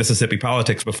talk about Mississippi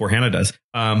politics before Hannah does.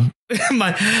 My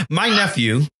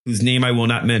nephew, whose name I will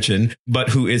not mention, but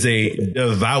who is a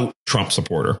devout Trump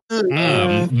supporter,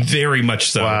 very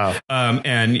much so. Wow.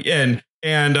 And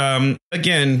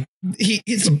again,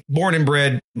 he's a born and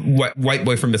bred white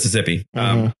boy from Mississippi.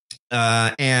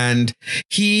 And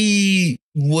he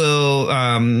will,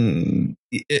 and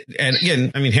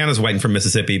again, I mean, Hannah's white and from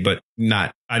Mississippi, but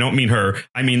I don't mean her.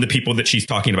 I mean the people that she's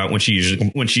talking about when she's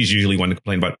usually wanting to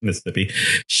complain about Mississippi.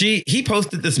 He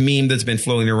posted this meme that's been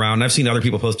floating around. I've seen other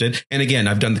people post it. And again,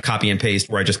 I've done the copy and paste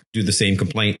where I just do the same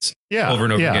complaints over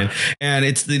and over again. And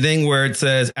it's the thing where it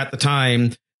says at the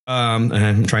time,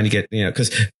 I'm trying to get,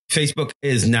 because Facebook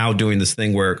is now doing this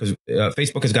thing where, because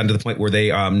Facebook has gotten to the point where they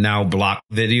now block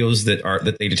videos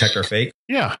that they detect are fake.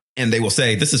 Yeah. And they will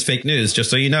say, this is fake news, just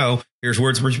so you know, here's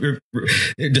words disputed.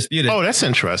 Oh, that's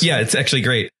interesting. Yeah, it's actually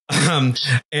great. But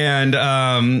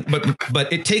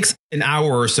it takes an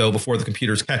hour or so before the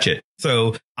computers catch it.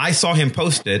 So I saw him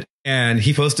post it, and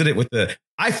he posted it with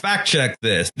I fact checked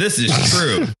this. This is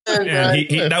true.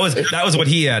 And that was what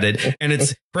he added. And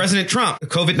it's President Trump,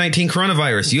 COVID-19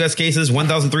 coronavirus, U.S. cases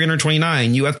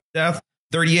 1,329, U.S. death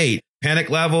 38, panic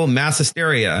level, mass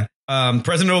hysteria.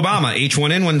 President Obama,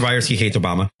 H1N1 virus. He hates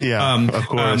Obama. Yeah, of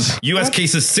course. U.S.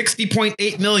 cases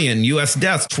 60.8 million. U.S.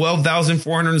 deaths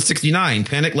 12,469.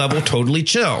 Panic level totally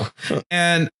chill.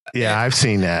 And I've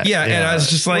seen that. Yeah, and I was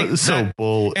just like, so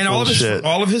bull. And all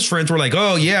of his friends were like,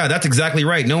 oh yeah, that's exactly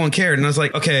right. No one cared. And I was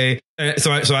like, okay.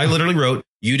 So I literally wrote,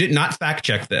 you did not fact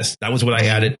check this. That was what I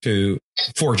added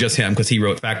for just him, because he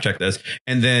wrote fact check this.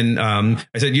 And then I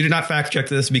said, you did not fact check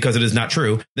this because it is not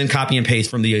true. Then copy and paste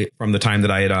from the time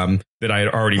that I had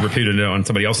already repeated it on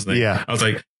somebody else's thing. Yeah. I was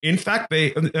like, in fact,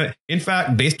 based on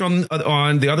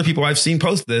the other people I've seen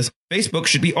post this, Facebook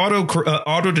should be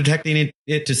auto detecting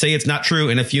it to say it's not true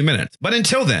in a few minutes. But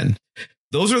until then,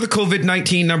 those are the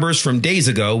COVID-19 numbers from days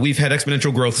ago. We've had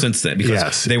exponential growth since then,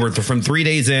 because they were from 3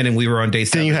 days in and we were on day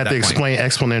 7. Then you had to explain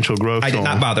exponential growth. I did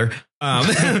not bother.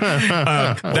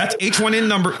 That's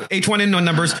H1N1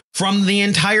 numbers from the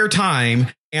entire time.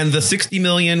 And the 60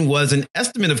 million was an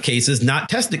estimate of cases, not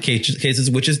tested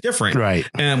cases, which is different. Right.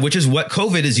 Which is what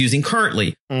COVID is using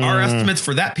currently. Our estimates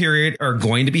for that period are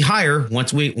going to be higher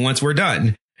once we're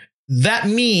done. that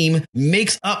meme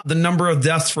makes up the number of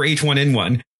deaths for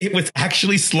H1N1. It was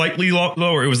actually slightly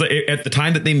lower. It was at the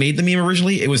time that they made the meme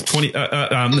originally, it was 20. For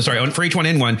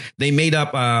H1N1, they made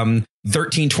up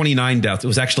 1329 deaths. It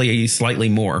was actually slightly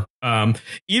more.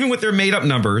 Even with their made up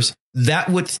numbers, that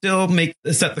would still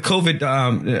set the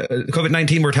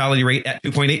COVID-19 mortality rate at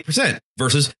 2.8%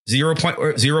 versus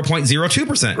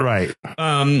 0.02%. Right.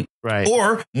 Right.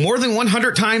 Or more than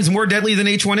 100 times more deadly than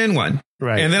H1N1.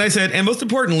 Right. And then I said, and most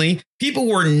importantly, people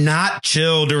were not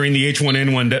chill during the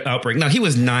H1N1 outbreak. Now, he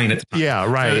was 9 at the time. Yeah,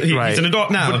 right. He's an adult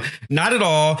now. Not at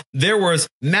all. There was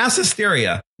mass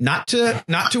hysteria, not to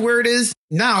where it is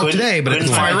now today, but at the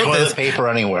time I wrote this, paper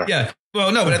anywhere. Yeah.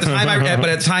 Well, no, but at the time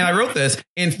I wrote this,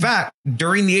 in fact,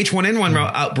 during the H1N1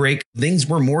 outbreak, things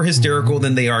were more hysterical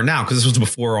than they are now, because this was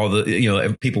before all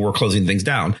the, people were closing things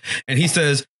down. And he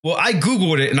says, well, I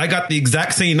Googled it and I got the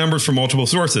exact same numbers from multiple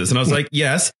sources. And I was like,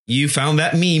 yes, you found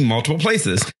that meme multiple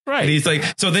places. Right. And he's like,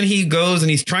 so then he goes and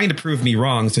he's trying to prove me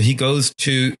wrong. So he goes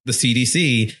to the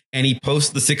CDC and he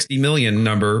posts the 60 million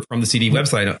number from the CD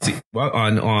website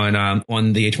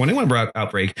on the H1N1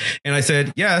 outbreak. And I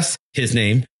said, yes, his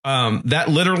name. That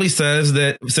literally says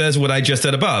what I just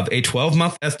said above, a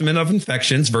 12-month estimate of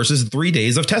infections versus 3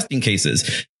 days of testing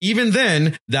cases. Even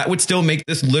then, that would still make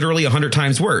this literally 100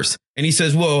 times worse. And he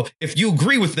says, well, if you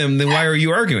agree with them, then why are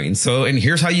you arguing? So, and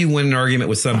here's how you win an argument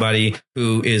with somebody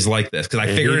who is like this, because I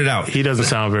figured it out. He doesn't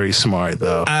sound very smart,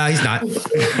 though. He's not.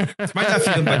 Smart enough,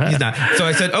 but he's not. So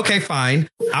I said, okay, fine.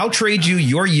 I'll trade you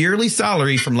your yearly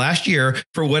salary from last year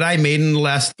for what I made in the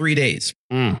last 3 days.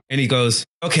 And he goes,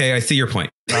 okay, I see your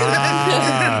point.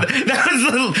 That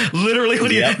was literally what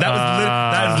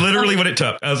that was literally what it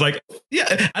took. I was like,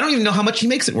 yeah, I don't even know how much he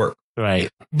makes it work. Right.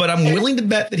 But I'm willing to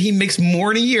bet that he makes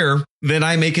more in a year than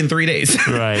I make in 3 days.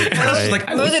 Right.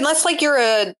 Unless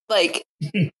you're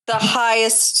the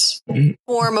highest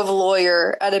form of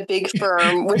lawyer at a big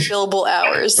firm with billable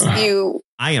hours.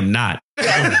 I am not.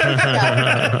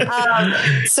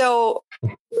 So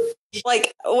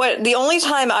the only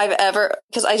time I've ever,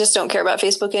 because I just don't care about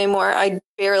Facebook anymore, I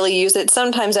barely use it.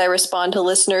 Sometimes I respond to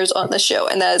listeners on the show,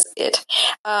 and that is it.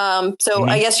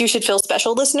 I guess you should feel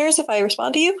special, listeners, if I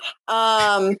respond to you.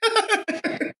 Or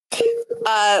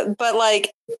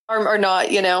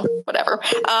not, whatever.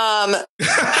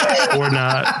 Or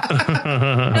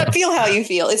not. Feel how you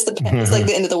feel. It's like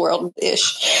the end of the world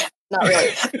ish. Not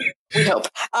really. We hope.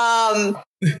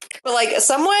 But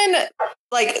someone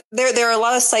there are a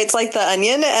lot of sites like The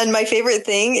Onion, and my favorite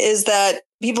thing is that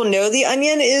people know The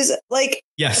Onion is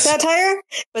satire,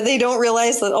 but they don't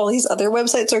realize that all these other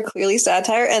websites are clearly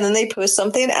satire, and then they post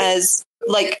something as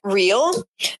real.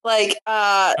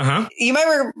 You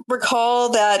might recall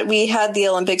that we had the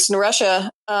Olympics in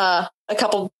Russia a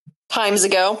couple times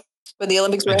ago. When the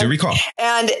Olympics were, I do recall.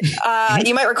 And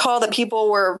you might recall that people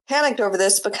were panicked over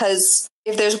this because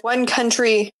if there's one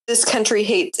country this country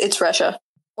hates, it's Russia.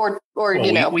 Or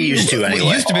we used to anyway. We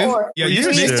used to be. Used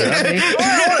to.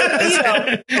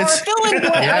 Or fill in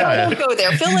blanks. I won't go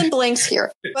there. Fill in blanks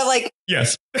here. But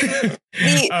yes.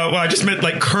 Well, I just meant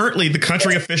currently the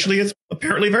country officially is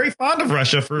apparently very fond of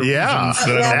Russia for reasons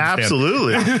that I don't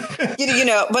absolutely.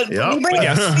 But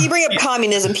you bring up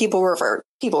communism, people revert.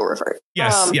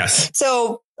 Yes. Yes.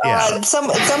 So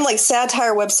some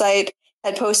satire website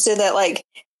had posted that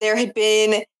there had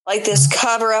been this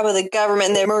cover up of the government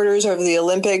and their murders over the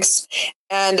Olympics.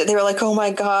 And they were like, oh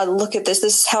my God, look at this.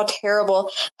 This is how terrible.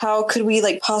 How could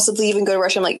we possibly even go to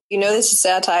Russia? I'm like, this is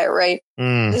satire, right?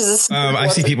 This is I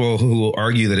see people who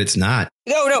argue that it's not.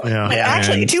 No. Yeah.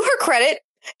 Actually, to her credit,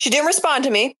 she didn't respond to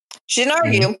me. She didn't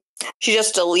argue. She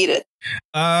just deleted.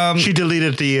 She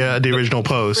deleted the original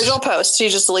post. She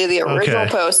just deleted the original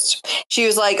post. She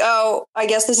was like, "Oh, I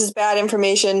guess this is bad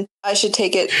information. I should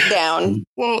take it down."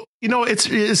 Well,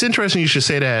 it's interesting you should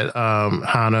say that,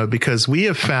 Hannah, because we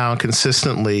have found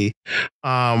consistently,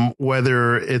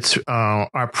 whether it's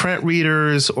our print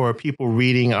readers or people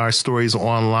reading our stories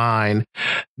online,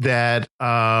 that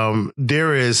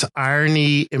there is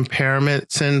irony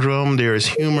impairment syndrome, there is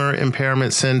humor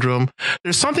impairment syndrome.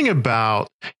 There's something about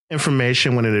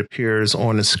information when it appears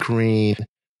on the screen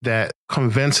that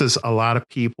convinces a lot of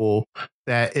people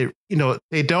that it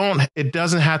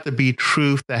doesn't have to be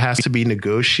truth that has to be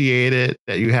negotiated,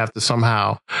 that you have to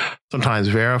sometimes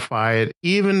verify it,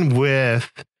 even with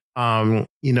when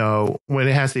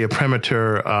it has the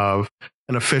imprimatur of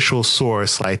an official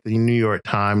source like the New York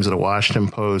Times or the Washington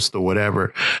Post or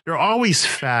whatever. There are always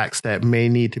facts that may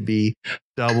need to be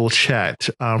double checked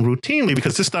routinely,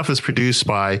 because this stuff is produced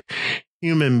by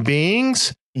human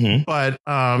beings. but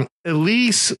at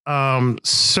least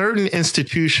certain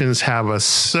institutions have a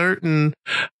certain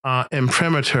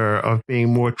imprimatur of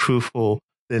being more truthful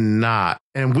than not.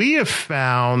 And we have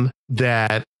found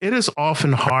that it is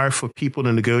often hard for people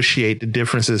to negotiate the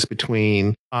differences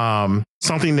between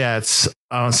something that's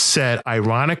said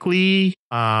ironically.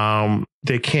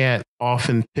 They can't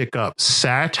often pick up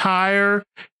satire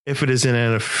if it is in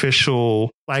an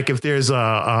official, like if there's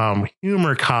a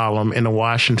humor column in the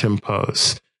Washington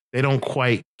Post. They don't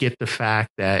quite get the fact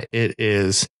that it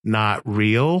is not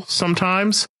real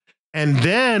sometimes. And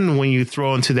then when you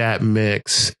throw into that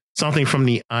mix something from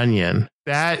The Onion,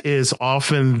 that is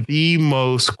often the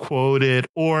most quoted,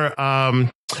 or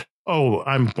I'm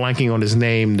blanking on his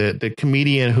name, the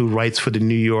comedian who writes for The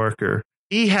New Yorker.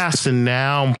 He has to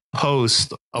now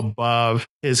post above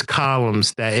his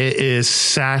columns that it is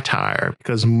satire,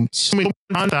 because so many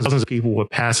thousands of people would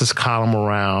pass his column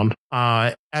around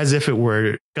as if it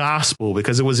were gospel,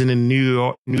 because it was in the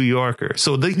New Yorker.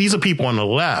 So these are people on the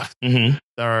left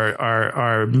that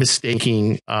are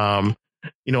mistaking a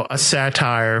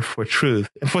satire for truth.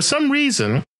 And for some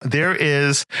reason, there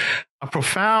is a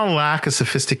profound lack of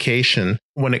sophistication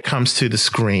when it comes to the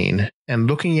screen, and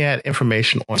looking at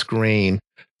information on screen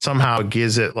somehow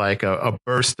gives it like a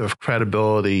burst of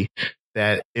credibility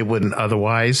that it wouldn't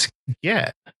otherwise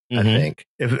get. I think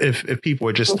if people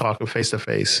were just talking face to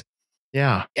face.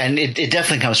 Yeah. And it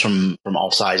definitely comes from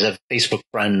all sides. I have a Facebook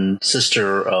friend,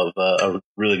 sister of a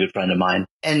really good friend of mine,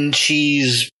 and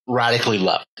she's radically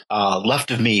left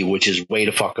of me, which is way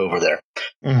to fuck over there.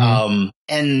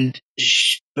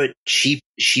 But she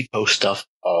posts stuff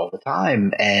all the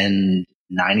time, and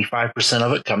 95%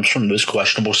 of it comes from those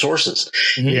questionable sources.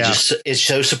 It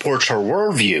so supports her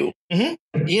worldview. And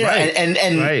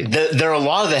there are a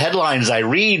lot of the headlines I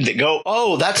read that go,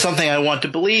 "Oh, that's something I want to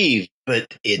believe,"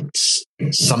 but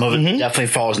some of it definitely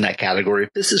falls in that category.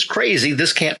 If this is crazy,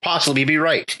 this can't possibly be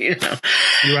right.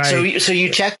 Right. So you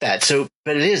check that.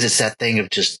 But it's that thing of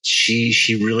just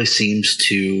she really seems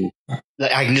to.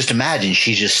 I can just imagine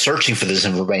she's just searching for this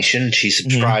information. She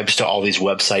subscribes to all these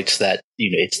websites that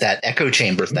it's that echo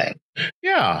chamber thing.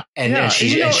 Yeah, and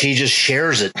she just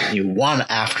shares it one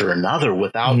after another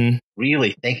without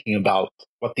really thinking about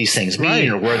what these things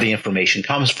mean or where the information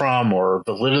comes from or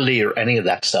validity or any of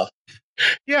that stuff.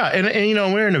 Yeah. And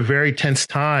we're in a very tense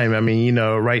time. I mean,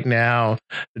 right now,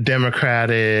 the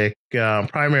Democratic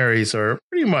primaries are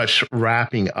pretty much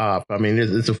wrapping up. I mean,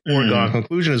 it's a foregone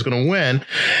conclusion is going to win.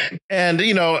 And,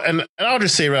 and I'll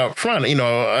just say right up front,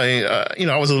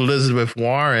 I was an Elizabeth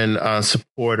Warren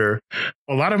supporter.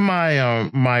 A lot of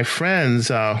my friends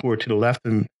who are to the left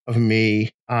of me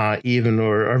even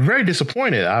are very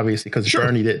disappointed, obviously, because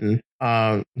Bernie didn't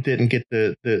get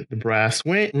the brass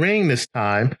ring this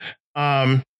time.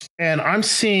 And I'm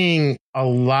seeing a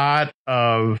lot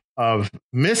of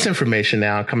misinformation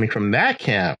now coming from that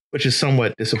camp, which is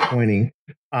somewhat disappointing.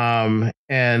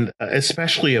 And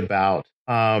especially about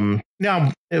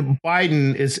now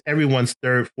Biden is everyone's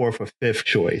third, fourth, or fifth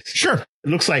choice. Sure. It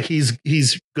looks like he's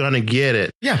going to get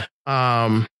it. Yeah.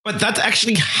 But that's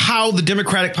actually how the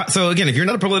Democratic. So again, if you're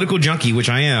not a political junkie, which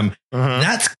I am,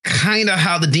 that's kind of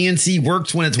how the DNC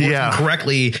works when it's working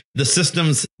correctly. The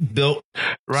system's built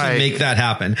to make that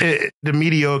happen. The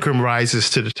mediocre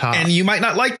rises to the top. And you might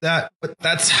not like that, but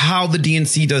that's how the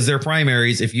DNC does their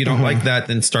primaries. If you don't like that,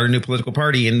 then start a new political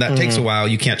party. And that takes a while.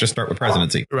 You can't just start with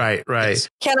presidency. Right.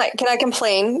 Can I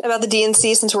complain about the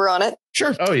DNC since we're on it?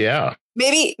 Sure. Oh, yeah.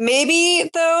 Maybe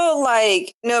though,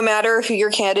 like, no matter who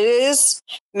your candidate is,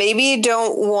 maybe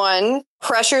don't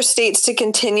pressure states to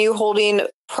continue holding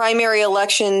primary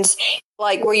elections,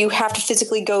 like where you have to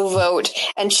physically go vote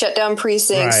and shut down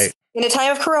precincts in a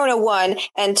time of Corona, 1,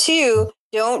 and 2,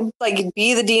 don't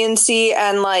be the DNC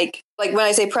and like when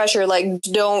I say pressure,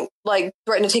 don't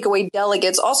threaten to take away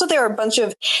delegates. Also, there are a bunch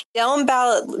of down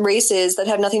ballot races that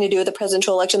have nothing to do with the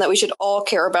presidential election that we should all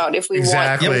care about if we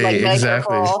want Medicare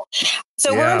for all.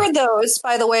 So remember those,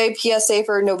 by the way, PSA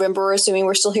for November, assuming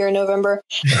we're still here in November.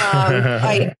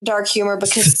 Dark humor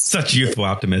because such youthful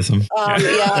optimism.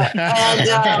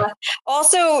 And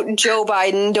also Joe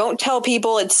Biden, don't tell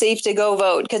people it's safe to go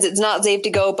vote because it's not safe to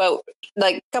go vote.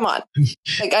 Come on.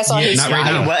 I saw his not right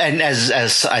now. And as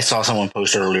I saw someone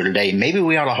post earlier today, maybe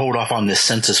we ought to hold off on this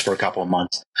census for a couple of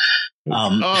months.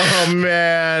 Oh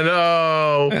man!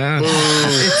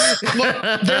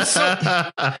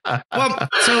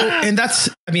 And that's.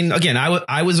 I mean, again,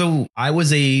 I was a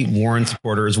Warren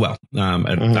supporter as well.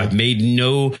 I've made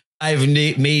no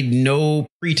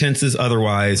pretenses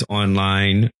otherwise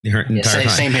online the entire time.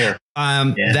 Same here.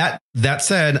 That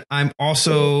said, I'm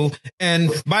also, and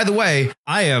by the way,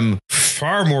 I am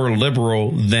far more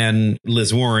liberal than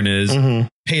Liz Warren is.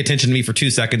 Pay attention to me for 2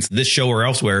 seconds, this show or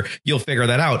elsewhere. You'll figure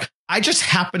that out. I just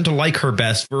happen to like her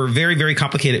best for very, very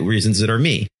complicated reasons that are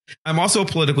me. I'm also a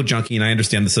political junkie and I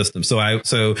understand the system.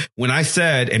 So when I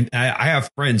said, and I have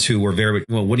friends who were very,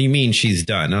 well, what do you mean she's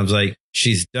done? And I was like,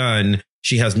 she's done.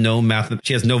 She has no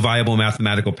viable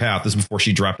mathematical path. This is before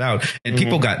she dropped out. And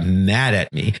people got mad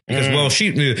at me because,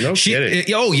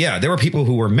 oh yeah, there were people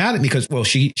who were mad at me because, well,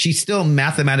 she still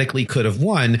mathematically could have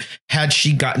won had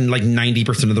she gotten like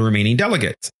 90% of the remaining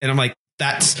delegates. And I'm like,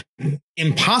 that's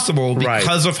impossible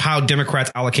because of how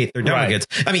Democrats allocate their delegates.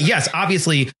 I mean, yes,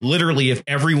 obviously, literally, if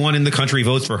everyone in the country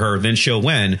votes for her, then she'll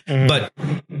win. But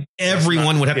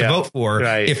everyone would have to vote for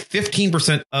her if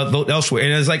 15% vote elsewhere.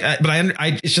 And it's like,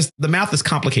 it's just the math is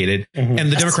complicated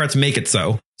and the Democrats make it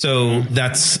so. So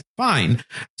that's fine.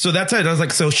 So that's it. I was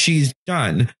like, so she's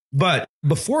done. But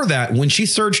before that, when she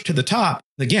surged to the top,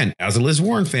 again, as a Liz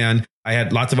Warren fan, I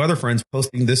had lots of other friends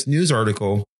posting this news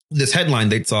article, this headline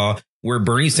they saw where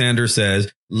Bernie Sanders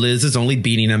says Liz is only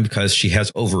beating him because she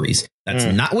has ovaries. That's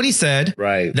not what he said.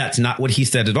 Right. That's not what he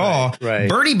said at all. Right.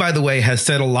 Bernie, by the way, has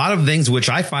said a lot of things which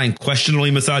I find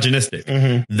questionably misogynistic.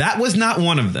 That was not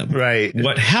one of them. Right.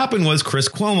 What happened was Chris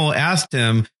Cuomo asked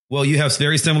him, well, you have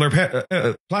very similar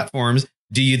platforms.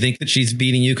 Do you think that she's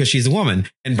beating you because she's a woman?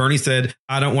 And Bernie said,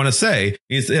 I don't want to say.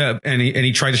 And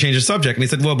he tried to change the subject. And he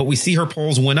said, well, but we see her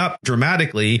polls went up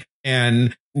dramatically.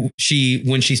 And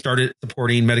when she started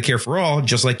supporting Medicare for all,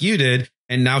 just like you did,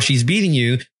 and now she's beating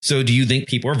you. So do you think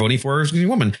people are voting for her as a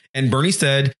woman? And Bernie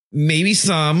said, maybe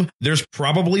some. There's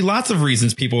probably lots of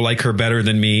reasons people like her better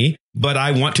than me, but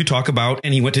I want to talk about.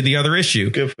 And he went to the other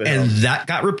issue. And that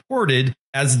got reported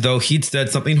as though he'd said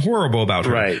something horrible about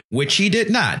her, which he did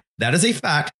not. That is a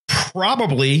fact.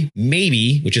 Probably,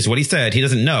 maybe, which is what he said. He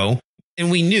doesn't know. And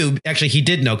we knew, actually, he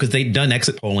did know because they'd done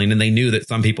exit polling and they knew that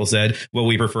some people said, well,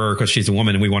 we prefer her because she's a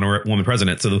woman and we want a woman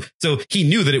president. So he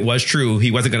knew that it was true. He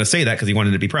wasn't going to say that because he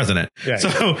wanted to be president.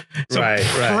 So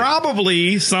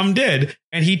probably some did.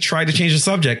 And he tried to change the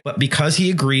subject. But because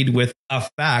he agreed with a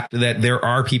fact that there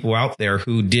are people out there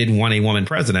who did want a woman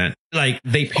president, like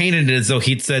they painted it as though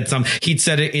he'd said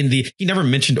it he never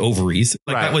mentioned ovaries.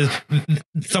 That was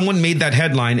someone made that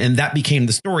headline and that became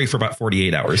the story for about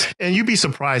 48 hours. And you'd be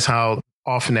surprised how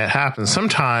often that happens.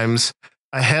 Sometimes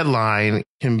a headline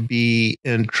can be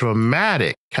in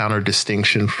dramatic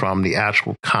counter-distinction from the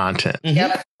actual content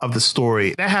of the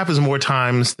story. That happens more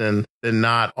times than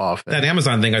not often. That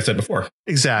Amazon thing I said before.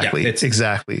 Exactly. It's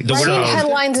exactly. Writing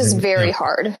headlines is very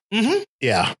hard.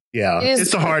 Yeah.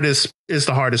 It's the hardest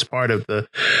part of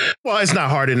it's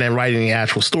not harder than writing the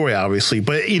actual story, obviously,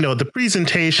 but the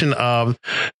presentation of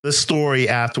the story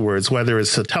afterwards, whether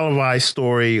it's a televised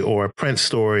story or a print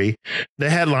story, the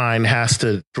headline has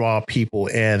to draw people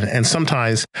in. And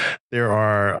sometimes there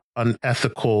are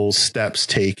unethical steps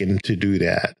taken to do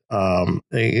that.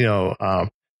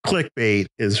 Clickbait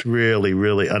is really,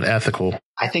 really unethical.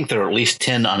 I think there are at least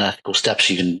 10 unethical steps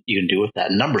you can do with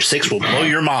that. Number 6 will blow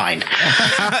your mind.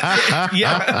 I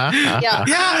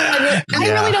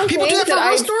really don't People think do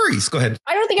that for stories. Go ahead.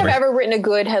 I don't think I've ever written a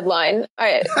good headline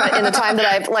in the time that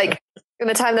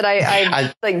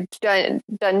I've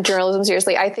done journalism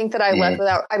seriously. I think that I left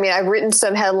without. I mean, I've written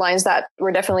some headlines that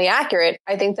were definitely accurate.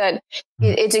 I think that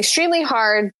it's extremely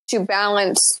hard to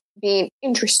balance being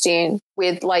interesting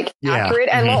with accurate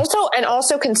and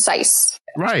also concise.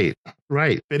 Right.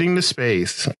 Fitting the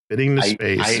space.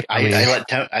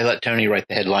 I let Tony write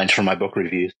the headlines for my book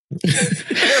reviews.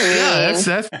 That's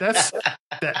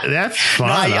fun.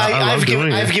 I've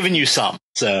given you some.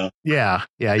 So yeah.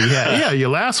 Your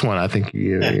last one, I think.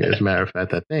 As a matter of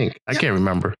fact, I can't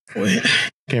remember.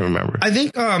 I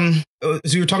think so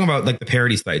you were talking about the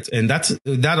parody sites, and that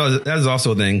is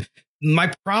also a thing.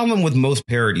 My problem with most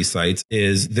parody sites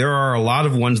is there are a lot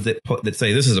of ones that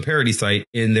say this is a parody site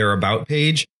in their about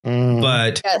page,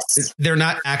 but they're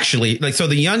not actually so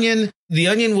the Onion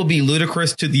will be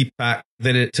ludicrous to the fact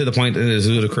that to the point that it is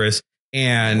ludicrous,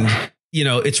 and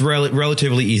it's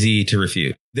relatively easy to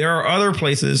refute. There are other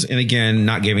places, and again,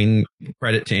 not giving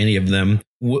credit to any of them,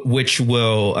 which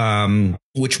will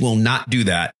not do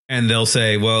that. And they'll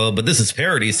say, well, but this is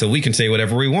parody, so we can say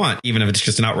whatever we want, even if it's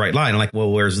just an outright lie. And I'm like, well,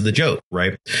 where's the joke?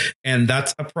 Right. And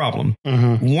that's a problem.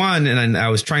 One, and I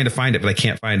was trying to find it, but I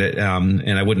can't find it.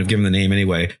 And I wouldn't have given the name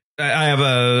anyway. I have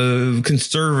a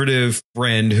conservative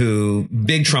friend who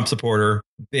big Trump supporter,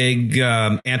 big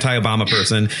anti-Obama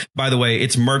person. By the way,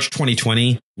 it's March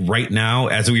 2020 right now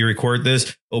as we record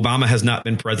this. Obama has not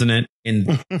been president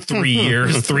in 3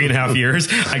 years, 3.5 years.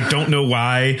 I don't know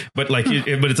why, but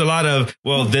but it's a lot of,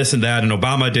 well, this and that, and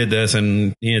Obama did this,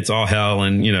 and it's all hell,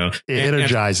 and it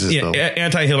energizes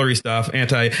anti-Hillary stuff,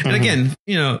 and again,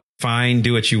 fine,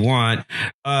 do what you want.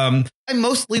 I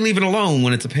mostly leave it alone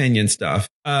when it's opinion stuff.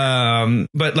 But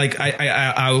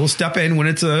I will step in when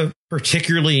it's a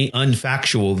particularly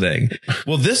unfactual thing.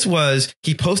 Well,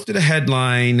 he posted a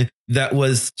headline that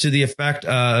was to the effect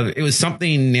of, it was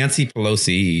something Nancy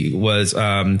Pelosi was,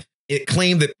 it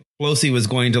claimed that Pelosi was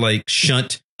going to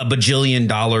shunt $1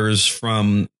 bajillion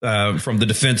from the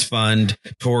defense fund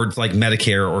towards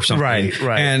Medicare or something.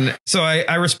 Right. And so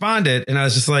I responded, and I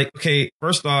was just like, okay,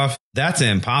 first off, that's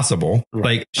impossible.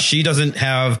 Right. She doesn't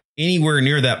have anywhere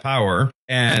near that power.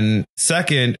 And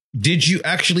second, did you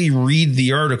actually read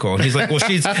the article? And he's like, well,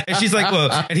 she's like,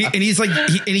 well, and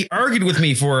he argued with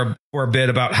me for a bit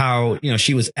about how,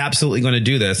 she was absolutely going to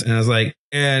do this. And I was like,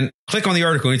 and click on the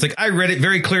article. And he's like, I read it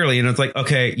very clearly. And it's like,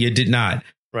 okay, you did not.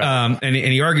 Right. And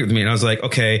he argued with me, and I was like,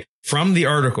 okay, from the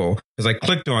article, because I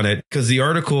clicked on it, because the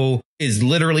article is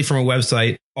literally from a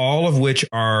website, all of which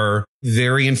are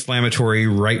very inflammatory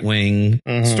right wing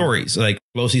stories. Like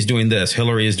Pelosi's doing this,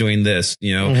 Hillary is doing this,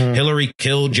 Hillary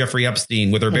killed Jeffrey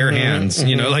Epstein with her bare hands,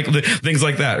 things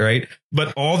like that. Right.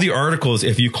 But all the articles,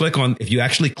 if you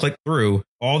actually click through,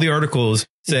 all the articles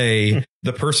say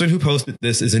the person who posted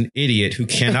this is an idiot who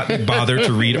cannot be bothered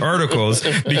to read articles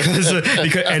because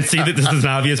and see that this is an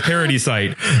obvious parody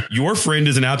site. Your friend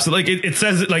is an absolute, it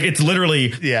says it's literally,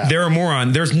 they're a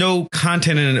moron. There's no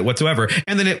content in it whatsoever.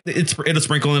 And then it'll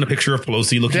sprinkle in a picture of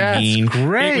Pelosi looking mean.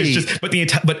 Great.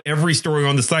 But every story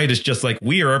on the site is just like,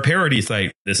 we are a parody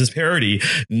site. This is parody.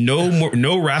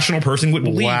 No rational person would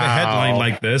believe a headline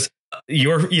like this.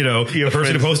 The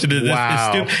person who posted it is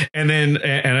stupid. And then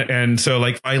and so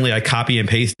finally I copy and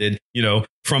pasted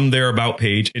from their about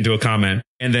page into a comment,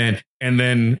 and then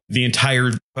the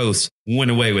entire post went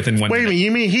away within 1 minute. Wait a minute,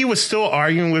 you mean he was still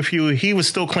arguing with you? He was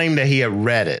still claiming that he had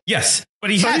read it. Yes, but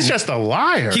he's just a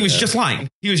liar. He was just lying.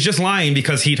 He was just lying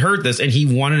because he'd heard this and he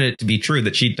wanted it to be true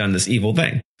that she'd done this evil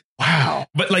thing. Wow.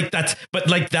 But the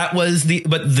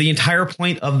entire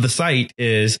point of the site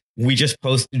is we just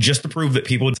post just to prove that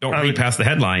people don't read past the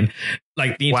headline.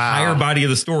 The entire body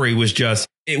of the story was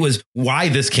why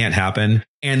this can't happen.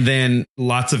 And then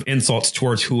lots of insults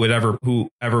towards whoever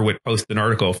would post an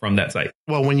article from that site.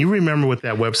 Well, when you remember what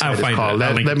that website is called,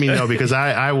 let me know, because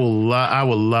I will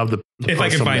love the if I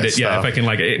can find it. Yeah, if I can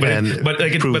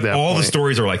but all the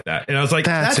stories are like that. And I was like,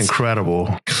 that's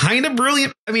incredible. Kind of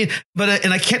brilliant. I mean,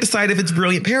 and I can't decide if it's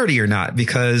brilliant parody or not,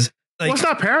 because it's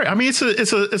not parody. I mean, it's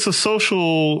a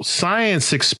social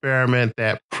science experiment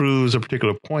that proves a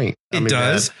particular point. It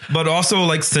does. But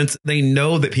also, since they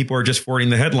know that people are just forwarding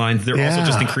the headlines, they're also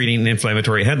just creating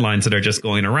inflammatory headlines that are just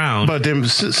going around. But then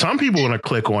some people are going to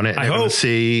click on it and they're going to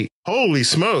see, holy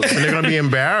smokes, and they're going to be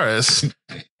embarrassed.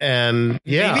 And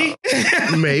maybe,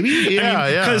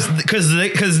 because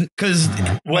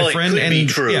my friend and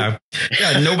true.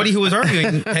 Nobody who was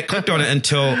arguing had clicked on it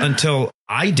until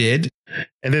I did.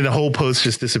 And then the whole post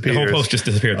just disappeared.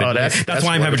 Oh, that's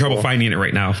why I'm having trouble finding it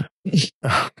right now.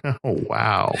 Oh,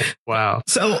 wow.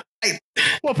 So,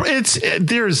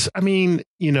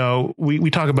 we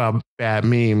talk about bad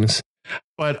memes,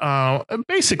 but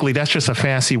basically that's just a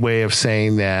fancy way of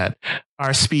saying that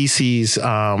our species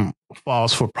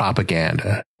falls for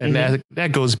propaganda. And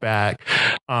that goes back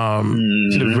to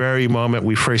the very moment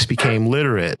we first became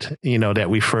literate, that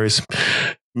we first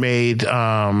made,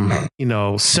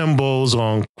 symbols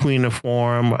on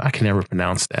cuneiform. I can never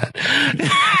pronounce that.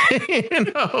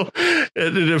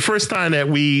 The first time that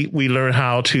we learned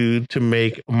how to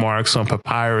make marks on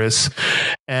papyrus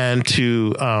and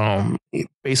to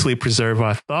basically preserve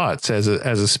our thoughts as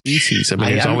a species. I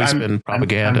mean, there's always been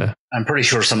propaganda. I'm pretty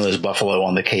sure some of those buffalo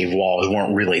on the cave walls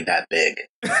weren't really that big.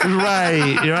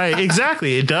 Right.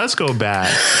 Exactly. It does go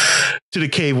back to the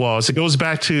cave walls. It goes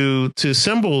back to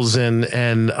symbols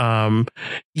and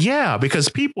because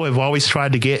people have always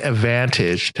tried to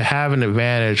have an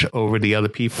advantage over the other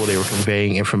people they were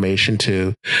conveying information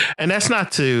to. And that's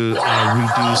not to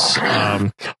reduce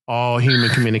all human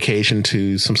communication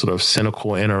to some sort of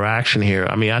cynical interaction here.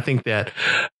 I mean, I think that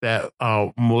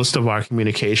most of our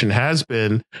communication has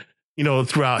been,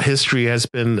 throughout history, has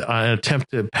been an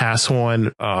attempt to pass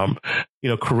on,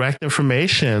 correct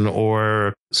information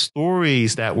or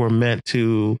stories that were meant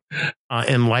to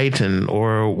enlighten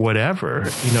or whatever,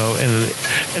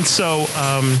 and so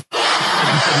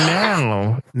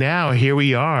now here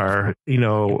we are,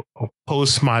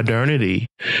 post-modernity,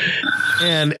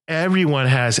 and everyone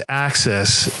has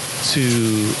access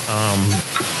to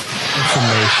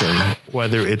information,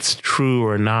 whether it's true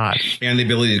or not, and the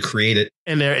ability to create it,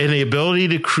 and the ability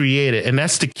to create it. And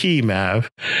that's the key, Mav,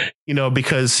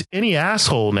 because any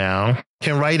asshole now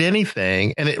can write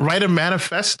anything and write a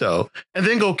manifesto and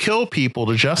then go kill people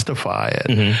to justify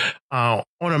it. On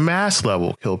a mass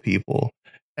level, kill people.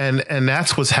 And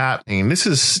that's what's happening. This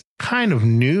is kind of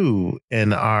new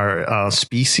in our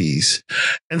species.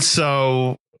 And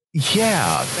so,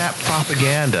 yeah, that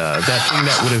propaganda, that thing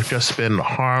that would have just been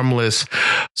harmless,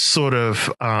 sort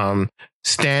of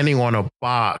standing on a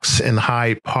box in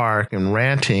Hyde Park and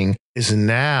ranting, is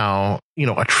now,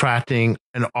 attracting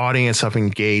an audience of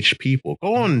engaged people.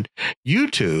 Go on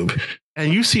YouTube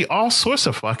and you see all sorts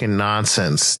of fucking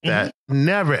nonsense that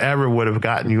never, ever would have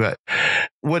gotten you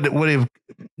would have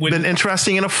been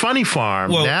interesting in a funny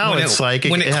farm. Well, now it's like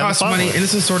when it costs money, and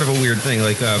this is sort of a weird thing.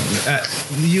 Like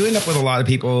you end up with a lot of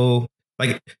people.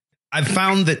 Like I've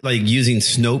found that using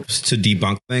Snopes to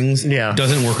debunk things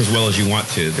doesn't work as well as you want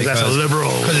to. That's a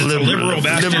liberal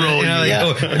bastard.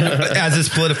 As is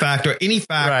PolitiFact, any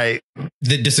fact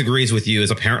that disagrees with you is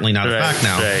apparently not a fact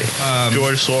now. Right.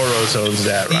 George Soros owns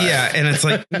that, right? Yeah, and it's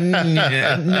like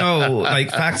no,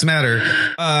 facts matter.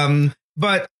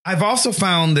 But I've also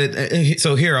found that.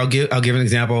 So here, I'll give an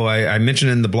example. I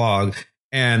mentioned in the blog,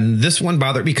 and this one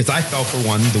bothered me because I fell for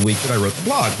one the week that I wrote the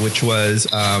blog, which was.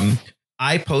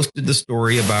 I posted the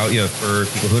story about, for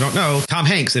people who don't know, Tom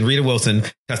Hanks and Rita Wilson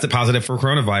tested positive for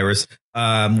coronavirus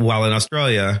while in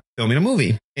Australia filming a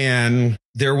movie. And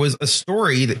there was a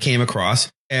story that came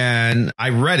across, and I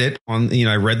read it on,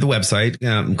 I read the website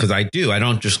because I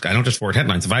don't just forward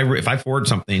headlines. If I forward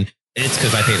something, it's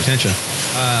because I paid attention.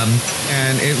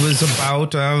 And it was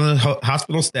about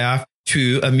hospital staff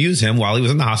to amuse him while he was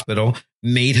in the hospital,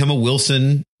 made him a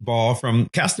Wilson ball from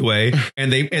Castaway,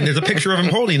 and there's a picture of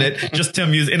him holding it just to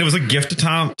amuse, and it was a gift to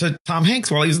Tom Hanks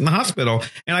while he was in the hospital.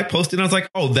 And I posted, and I was like,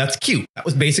 "Oh, that's cute." That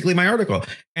was basically my article.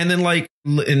 And then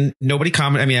and nobody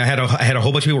commented. I mean, I had a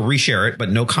whole bunch of people reshare it, but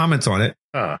no comments on it.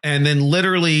 And then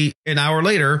literally an hour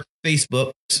later,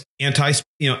 Facebook's anti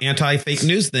fake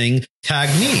news thing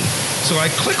tagged me. So I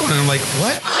click on it, and I'm like,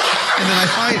 "What?"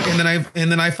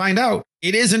 And then I find out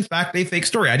it is in fact a fake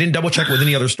story. I didn't double check with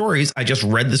any other stories. I just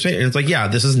read this, and it's like, yeah,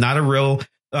 this is not a real.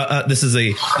 This is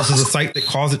a site that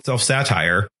calls itself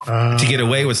satire to get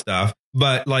away with stuff.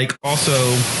 But also,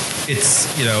 it's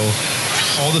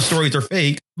all the stories are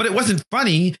fake. But it wasn't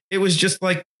funny. It was just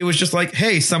like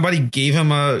hey, somebody gave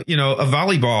him a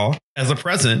volleyball as a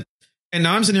present. And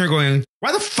now I'm sitting here going,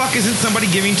 why the fuck isn't somebody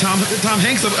giving Tom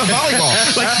Hanks a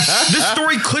volleyball? This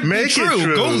story could be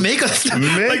true. Go make a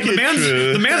the man's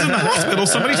in the hospital.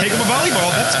 Somebody take him a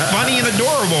volleyball. That's funny and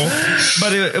adorable.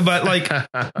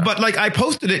 But I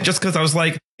posted it just because I was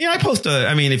like, I post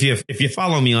if you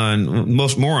follow me on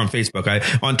more on Facebook,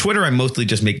 on Twitter I mostly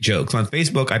just make jokes. On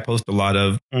Facebook I post a lot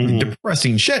of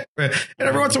depressing shit, and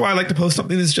every once in a while I like to post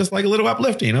something that's just a little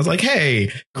uplifting. I was like,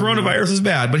 hey, coronavirus is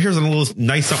bad, but here's a little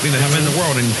nice something that happened in the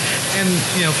world, and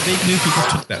fake news people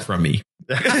took that from me.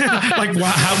 Wow,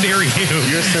 how dare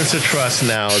you? Your sense of trust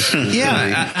now is I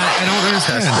don't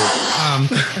understand.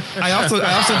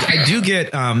 I do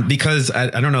get because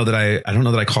I don't know that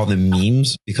I call them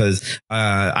memes, because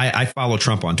I follow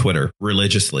Trump on Twitter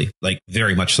religiously,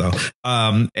 very much so,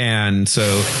 and so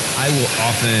I will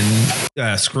often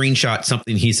screenshot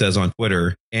something he says on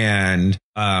Twitter and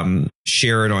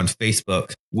share it on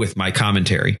Facebook with my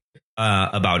commentary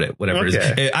about it, whatever it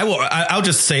is. I'll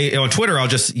just say on Twitter, I'll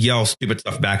just yell stupid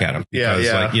stuff back at him.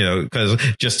 Because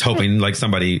just hoping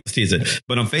somebody sees it.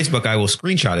 But on Facebook, I will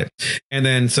screenshot it. And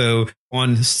then so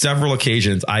on several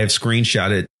occasions, I have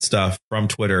screenshotted stuff from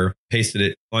Twitter, pasted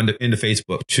it into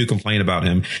Facebook to complain about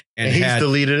him. And he's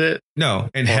deleted it? No.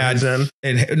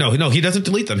 No, he doesn't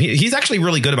delete them. He's actually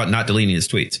really good about not deleting his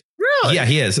tweets. Really? Yeah,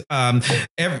 he is.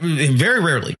 Very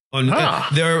rarely.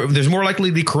 There's more likely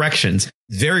to be corrections.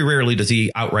 Very rarely does he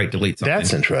outright delete something.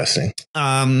 That's interesting.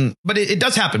 But it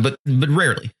does happen, but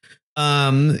rarely.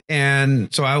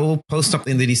 And so I will post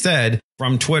something that he said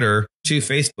from Twitter to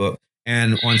Facebook.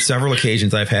 And on several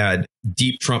occasions, I've had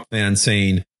deep Trump fans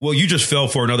saying, well, you just fell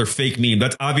for another fake meme.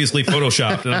 That's obviously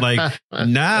Photoshopped. And I'm like,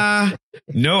 nah,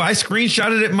 no, I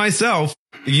screenshotted it myself.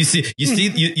 You see,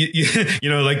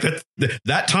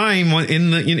 that time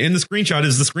in the screenshot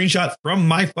is the screenshot from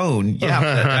my phone.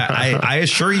 Yeah, I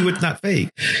assure you it's not fake.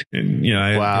 And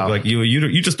wow.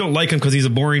 You just don't like him because he's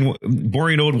a boring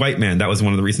old white man. That was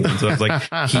one of the reasons. So I was like,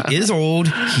 he is old,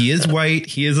 he is white,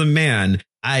 he is a man.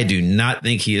 I do not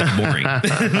think he is boring.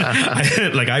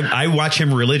 I watch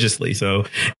him religiously. So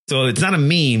it's not a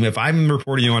meme. If I'm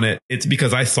reporting on it, it's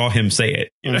because I saw him say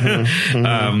it. You know?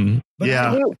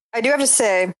 I do have to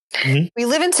say, we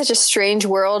live in such a strange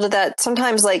world that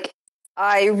sometimes like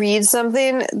I read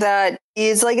something that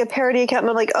is like a parody account and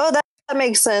I'm like, oh, that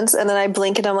makes sense. And then I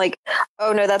blink and I'm like,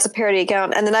 oh no, that's a parody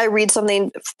account. And then I read something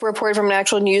reported from an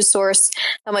actual news source.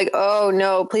 I'm like, oh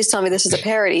no, please tell me this is a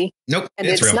parody. Nope. And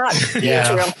it's real. not.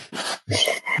 Yeah. It's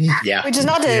real. Yeah. Which is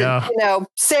not to,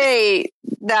 say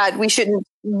that we shouldn't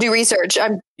do research.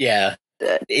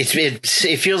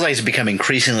 It feels like it's become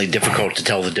increasingly difficult to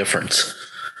tell the difference.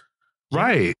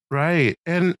 Right.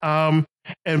 And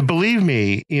believe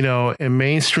me, in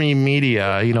mainstream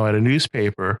media, at a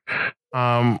newspaper,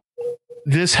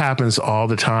 this happens all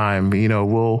the time.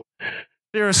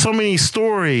 There are so many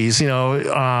stories, a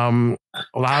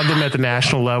lot of them at the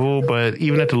national level, but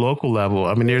even at the local level.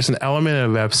 I mean, there's an element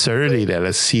of absurdity that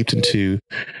has seeped into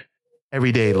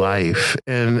everyday life.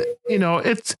 And,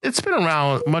 it's been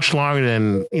around much longer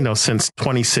than, since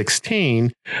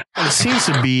 2016, but it seems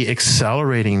to be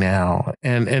accelerating now.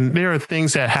 And there are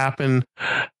things that happen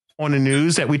on the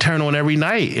news that we turn on every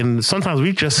night. And sometimes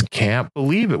we just can't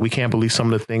believe it. We can't believe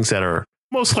some of the things that are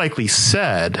most likely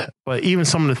said, but even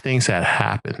some of the things that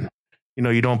happen,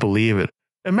 you don't believe it.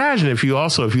 Imagine if you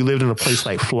lived in a place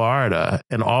like Florida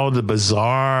and all the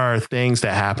bizarre things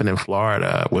that happen in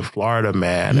Florida with Florida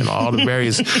Man and all the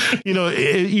various,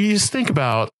 you just think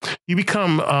about, you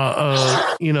become,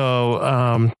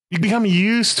 you become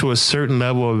used to a certain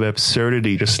level of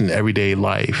absurdity just in everyday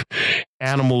life.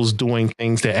 Animals doing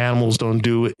things that animals don't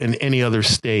do in any other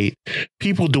state.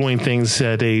 People doing things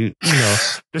that the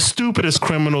stupidest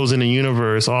criminals in the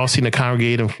universe all seem to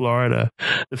congregate in Florida.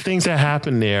 The things that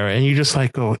happen there, and you just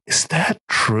like go, is that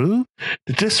true?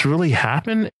 Did this really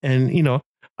happen? And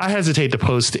I hesitate to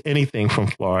post anything from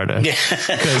Florida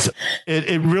because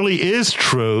it really is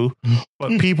true,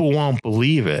 but people won't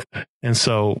believe it. And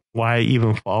so why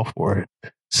even fall for it?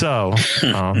 So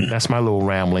that's my little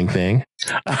rambling thing.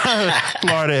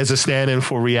 Florida is a stand-in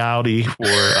for reality for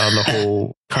the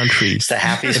whole country. It's the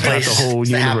happiest place. The whole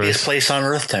it's universe. The happiest place on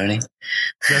earth, Tony.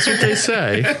 That's what they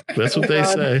say. That's what they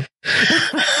say.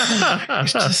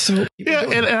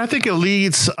 And I think it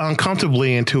leads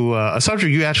uncomfortably into a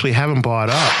subject you actually haven't brought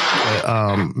up,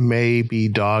 but may be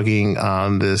dogging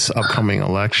on this upcoming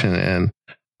election and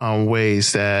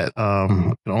ways that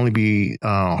can only be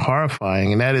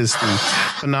horrifying, and that is the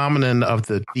phenomenon of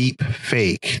the deep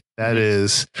fake. That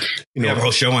is, we have a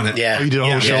whole show on it. Yeah, we did a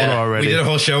whole show on it already. We did a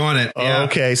whole show on it. Yeah.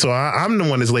 Okay, so I'm the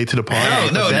one that's late to the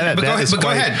party. No,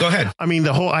 go ahead. I mean,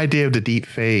 the whole idea of the deep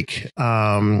fake,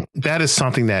 that is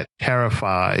something that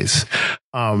terrifies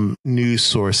news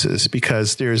sources,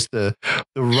 because there's the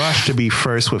rush to be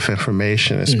first with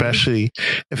information, especially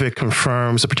if it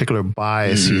confirms a particular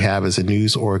bias you have as a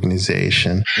news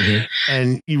organization.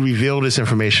 And you reveal this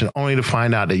information only to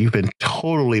find out that you've been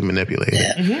totally manipulated,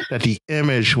 that the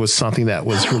image was something that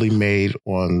was really made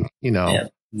on,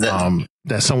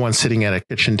 that someone sitting at a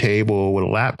kitchen table with a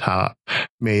laptop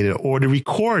made it, or the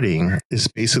recording is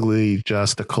basically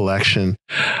just a collection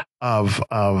of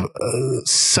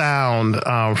sound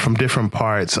from different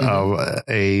parts of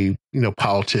a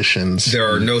politicians.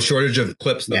 There are no shortage of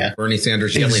clips of Bernie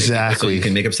Sanders yelling at people, so you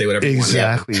can make him say whatever you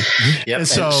want. And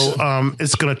so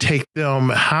it's going to take them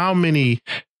how many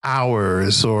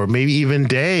hours or maybe even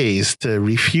days to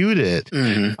refute it,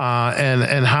 and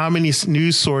how many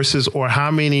news sources or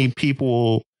how many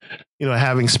people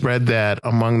having spread that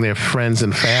among their friends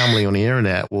and family on the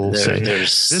internet will say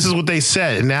this is what they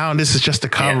said, now this is just a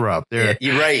cover up. You're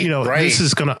right. This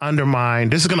is going to undermine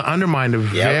the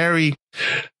very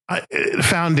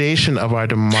foundation of our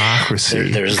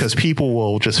democracy, because people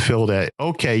will just feel that,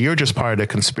 okay, you're just part of the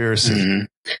conspiracy.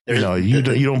 You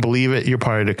don't believe it, you're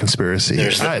part of the conspiracy.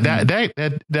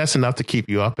 That's enough to keep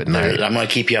you up at night. I'm going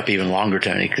to keep you up even longer,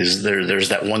 Tony, because there's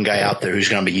that one guy out there who's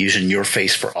going to be using your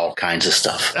face for all kinds of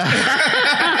stuff.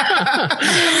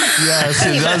 Yes,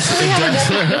 it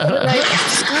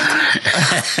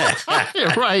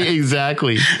does. Right,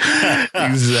 exactly.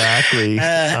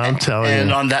 I'm telling you.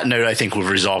 And on that note, I think we've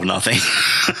resolved nothing.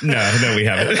 No, we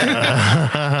haven't.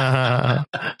 I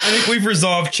think we've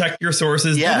resolved check your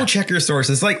sources. Double check your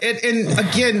sources. And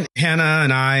again, Hannah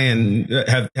and I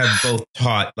have both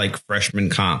taught freshman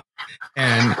comp,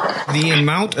 and the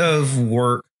amount of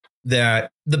work the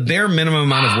bare minimum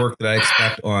amount of work that I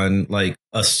expect on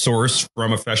a source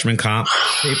from a freshman comp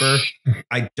paper,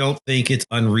 I don't think it's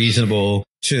unreasonable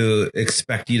to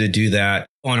expect you to do that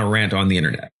on a rant on the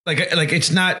internet.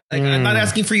 It's not I'm not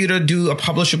asking for you to do a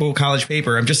publishable college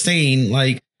paper. I'm just saying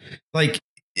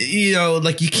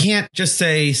like you can't just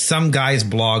say some guy's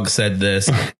blog said this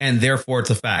and therefore it's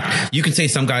a fact. You can say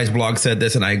some guy's blog said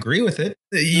this and I agree with it.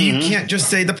 You can't just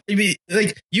say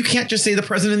you can't just say the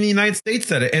president of the United States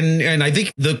said it. And I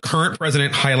think the current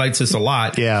president highlights this a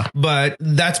lot. Yeah. But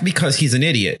that's because he's an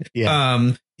idiot.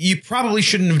 Yeah. You probably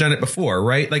shouldn't have done it before,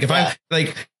 right? Like if I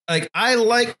like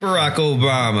Barack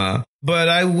Obama, but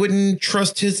I wouldn't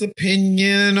trust his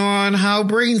opinion on how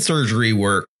brain surgery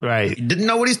worked. Right. He didn't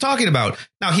know what he's talking about.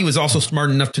 Now, he was also smart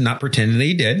enough to not pretend that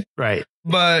he did. Right.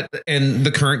 And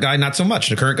the current guy, not so much.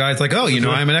 The current guy's like, oh,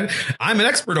 I'm an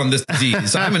expert on this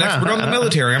disease. I'm an expert on the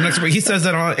military. I'm an expert. He says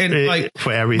that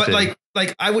for everything.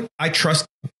 But I trust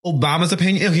Obama's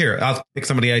opinion. Here, I'll pick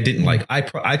somebody I didn't like.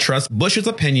 I trust Bush's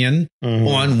opinion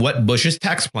on what Bush's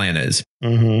tax plan is.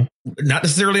 Not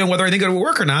necessarily on whether I think it will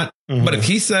work or not. But if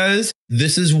he says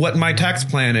this is what my tax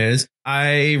plan is,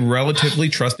 I relatively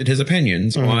trusted his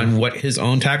opinions on what his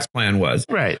own tax plan was.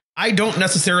 Right. I don't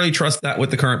necessarily trust that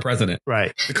with the current president.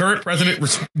 Right. The current president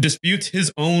disputes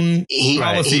his own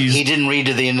policies. He didn't read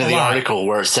to the end of the article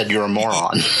where it said you're a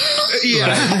moron.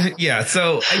 Yeah.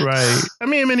 So right. I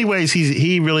mean, in many ways,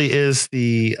 he really is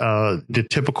the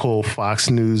typical Fox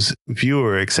News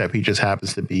viewer, except he just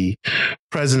happens to be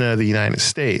president of the United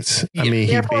States. I mean,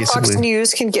 he basically Fox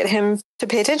News can get him to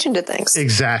pay attention to things.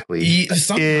 Exactly.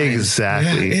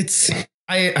 Exactly.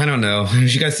 Yeah, I don't know.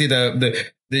 Did you guys see there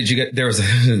was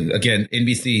again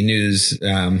NBC News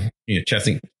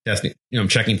I'm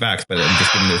checking facts, but I'm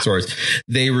just giving the source.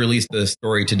 They released a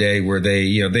story today where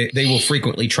they will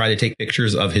frequently try to take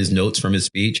pictures of his notes from his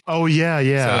speech. Oh yeah.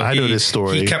 So I know this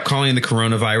story. He kept calling the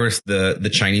coronavirus the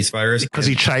Chinese virus because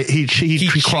he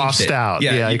crossed out.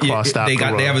 Yeah, he crossed out. They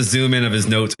have a zoom in of his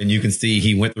notes, and you can see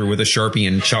he went through with a Sharpie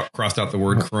and crossed out the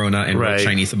word corona and wrote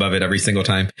Chinese above it every single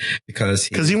time because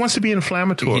he wants to be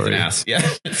inflammatory. He's an ass. Yeah.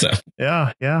 So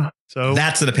yeah. So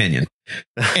that's an opinion.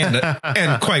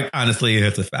 And quite honestly,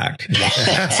 it's a fact.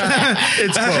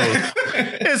 It's both.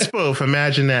 It's both.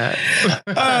 Imagine that.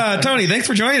 Tony, thanks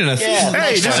for joining us. Yeah,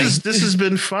 hey, this has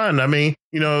been fun. I mean,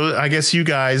 I guess you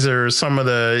guys are some of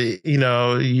the, you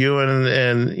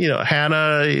and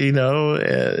Hannah,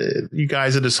 you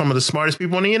guys are some of the smartest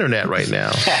people on the internet right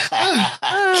now.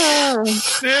 And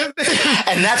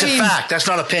that's a fact. That's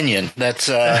not opinion. That's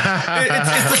it's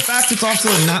a fact. It's also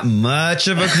not much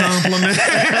of a compliment.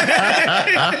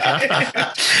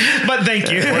 But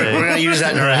thank you. We're going to use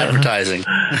that in our advertising.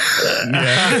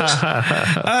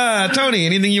 Tony,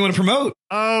 anything you want to promote?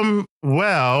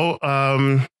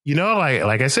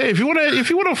 Like I say, if you want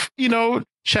to,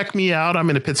 check me out. I'm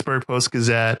in the Pittsburgh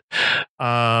Post-Gazette.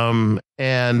 I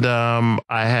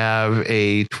have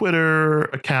a Twitter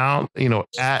account,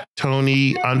 at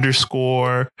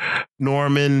Tony_Norman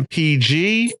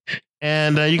PG.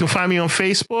 And you can find me on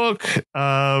Facebook.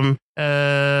 I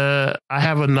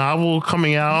have a novel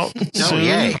coming out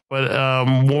soon, but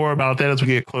more about that as we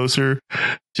get closer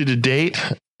to the date.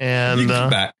 And come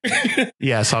back.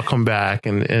 Yes, I'll come back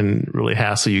and really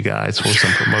hassle you guys for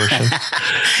some promotion.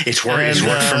 It's worked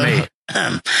for me.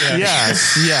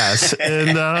 Yes.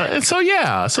 And so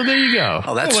there you go.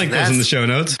 Oh, that's those in the show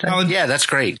notes. That's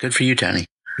great. Good for you, Tony.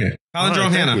 Yeah. Colin, Joe,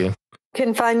 Hannah. You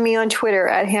can find me on Twitter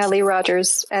at Hannah Lee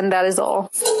Rogers, and that is all.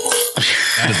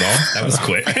 That is all? That was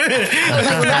quick.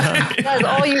 That is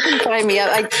all you can find me.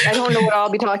 I don't know what I'll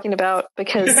be talking about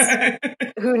because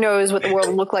who knows what the world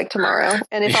will look like tomorrow,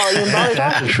 and if I'll even bother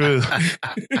talking. Truth.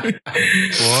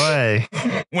 Boy.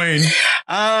 Wayne.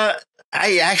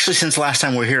 I actually, since last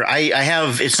time we're here, I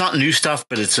have, it's not new stuff,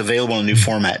 but it's available in a new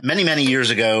format. Many, many years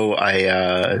ago,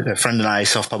 a friend and I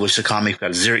self-published a comic,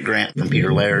 got a Zurich grant from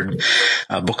Peter Laird,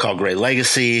 a book called Grey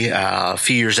Legacy. A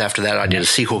few years after that, I did a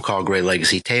sequel called Grey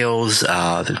Legacy Tales,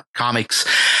 the comics.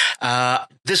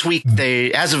 This week,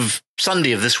 as of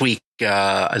Sunday of this week,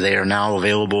 they are now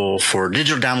available for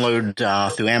digital download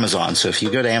through Amazon. So if you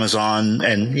go to Amazon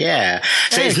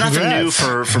it's nothing new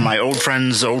for my old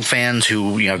friends, old fans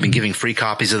who have been giving free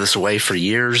copies of this away for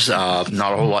years. Not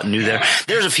a whole lot new there.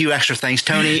 There's a few extra things,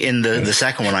 Tony. In the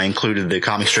second one, I included the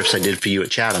comic strips I did for you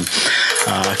at Chatham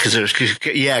because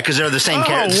they're the same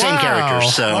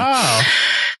characters. So. Wow.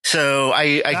 So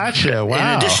I gotcha. Wow.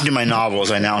 In addition to my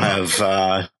novels, I now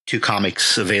have 2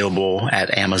 comics available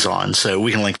at Amazon. So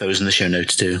we can link those in the show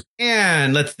notes too.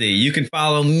 And let's see, you can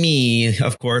follow me,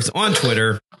 of course, on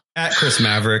Twitter at Chris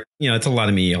Maverick. It's a lot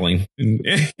of me yelling.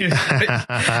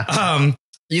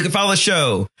 You can follow the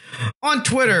show on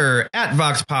Twitter at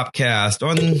Vox Popcast,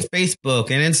 on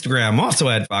Facebook and Instagram, also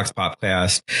at Vox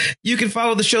Popcast. You can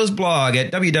follow the show's blog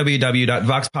at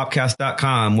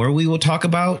www.voxpopcast.com, where we will talk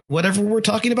about whatever we're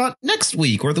talking about next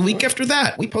week or the week after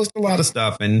that. We post a lot of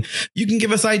stuff, and you can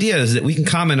give us ideas that we can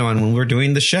comment on when we're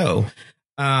doing the show.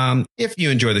 If you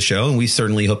enjoy the show, and we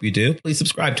certainly hope you do, please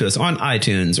subscribe to us on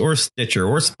iTunes or Stitcher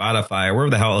or Spotify or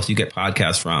wherever the hell else you get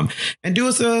podcasts from. And do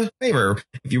us a favor.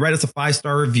 If you write us a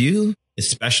 5-star review,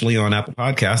 especially on Apple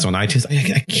Podcasts, on iTunes,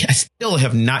 I still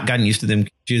have not gotten used to them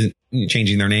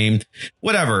changing their name.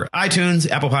 Whatever. iTunes,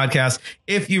 Apple Podcasts.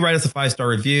 If you write us a 5-star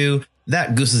review,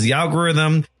 that gooses the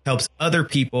algorithm, helps other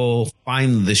people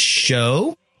find the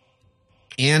show,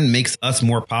 and makes us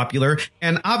more popular.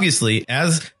 And obviously,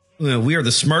 as we are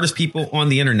the smartest people on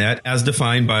the internet, as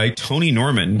defined by Tony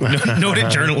Norman, noted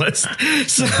journalist.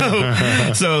 So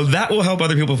that will help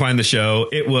other people find the show.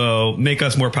 It will make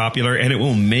us more popular, and it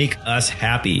will make us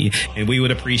happy, and we would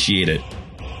appreciate it.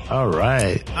 All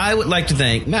right. I would like to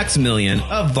thank Maximilian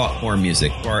of Vaultform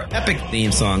Music for our epic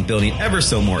theme song, building ever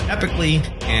so more epically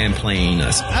and playing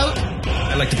us out.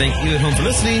 I'd like to thank you at home for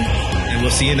listening, and we'll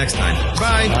see you next time.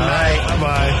 Bye. All right.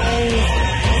 Bye-bye.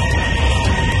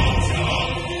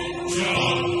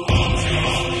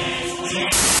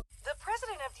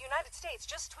 States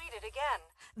just tweeted again.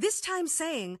 This time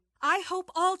saying, I hope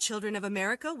all children of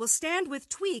America will stand with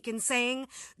Tweak in saying,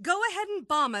 go ahead and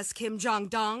bomb us, Kim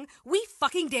Jong-dong. We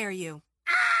fucking dare you.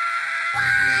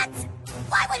 What?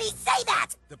 Why would he say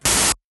that?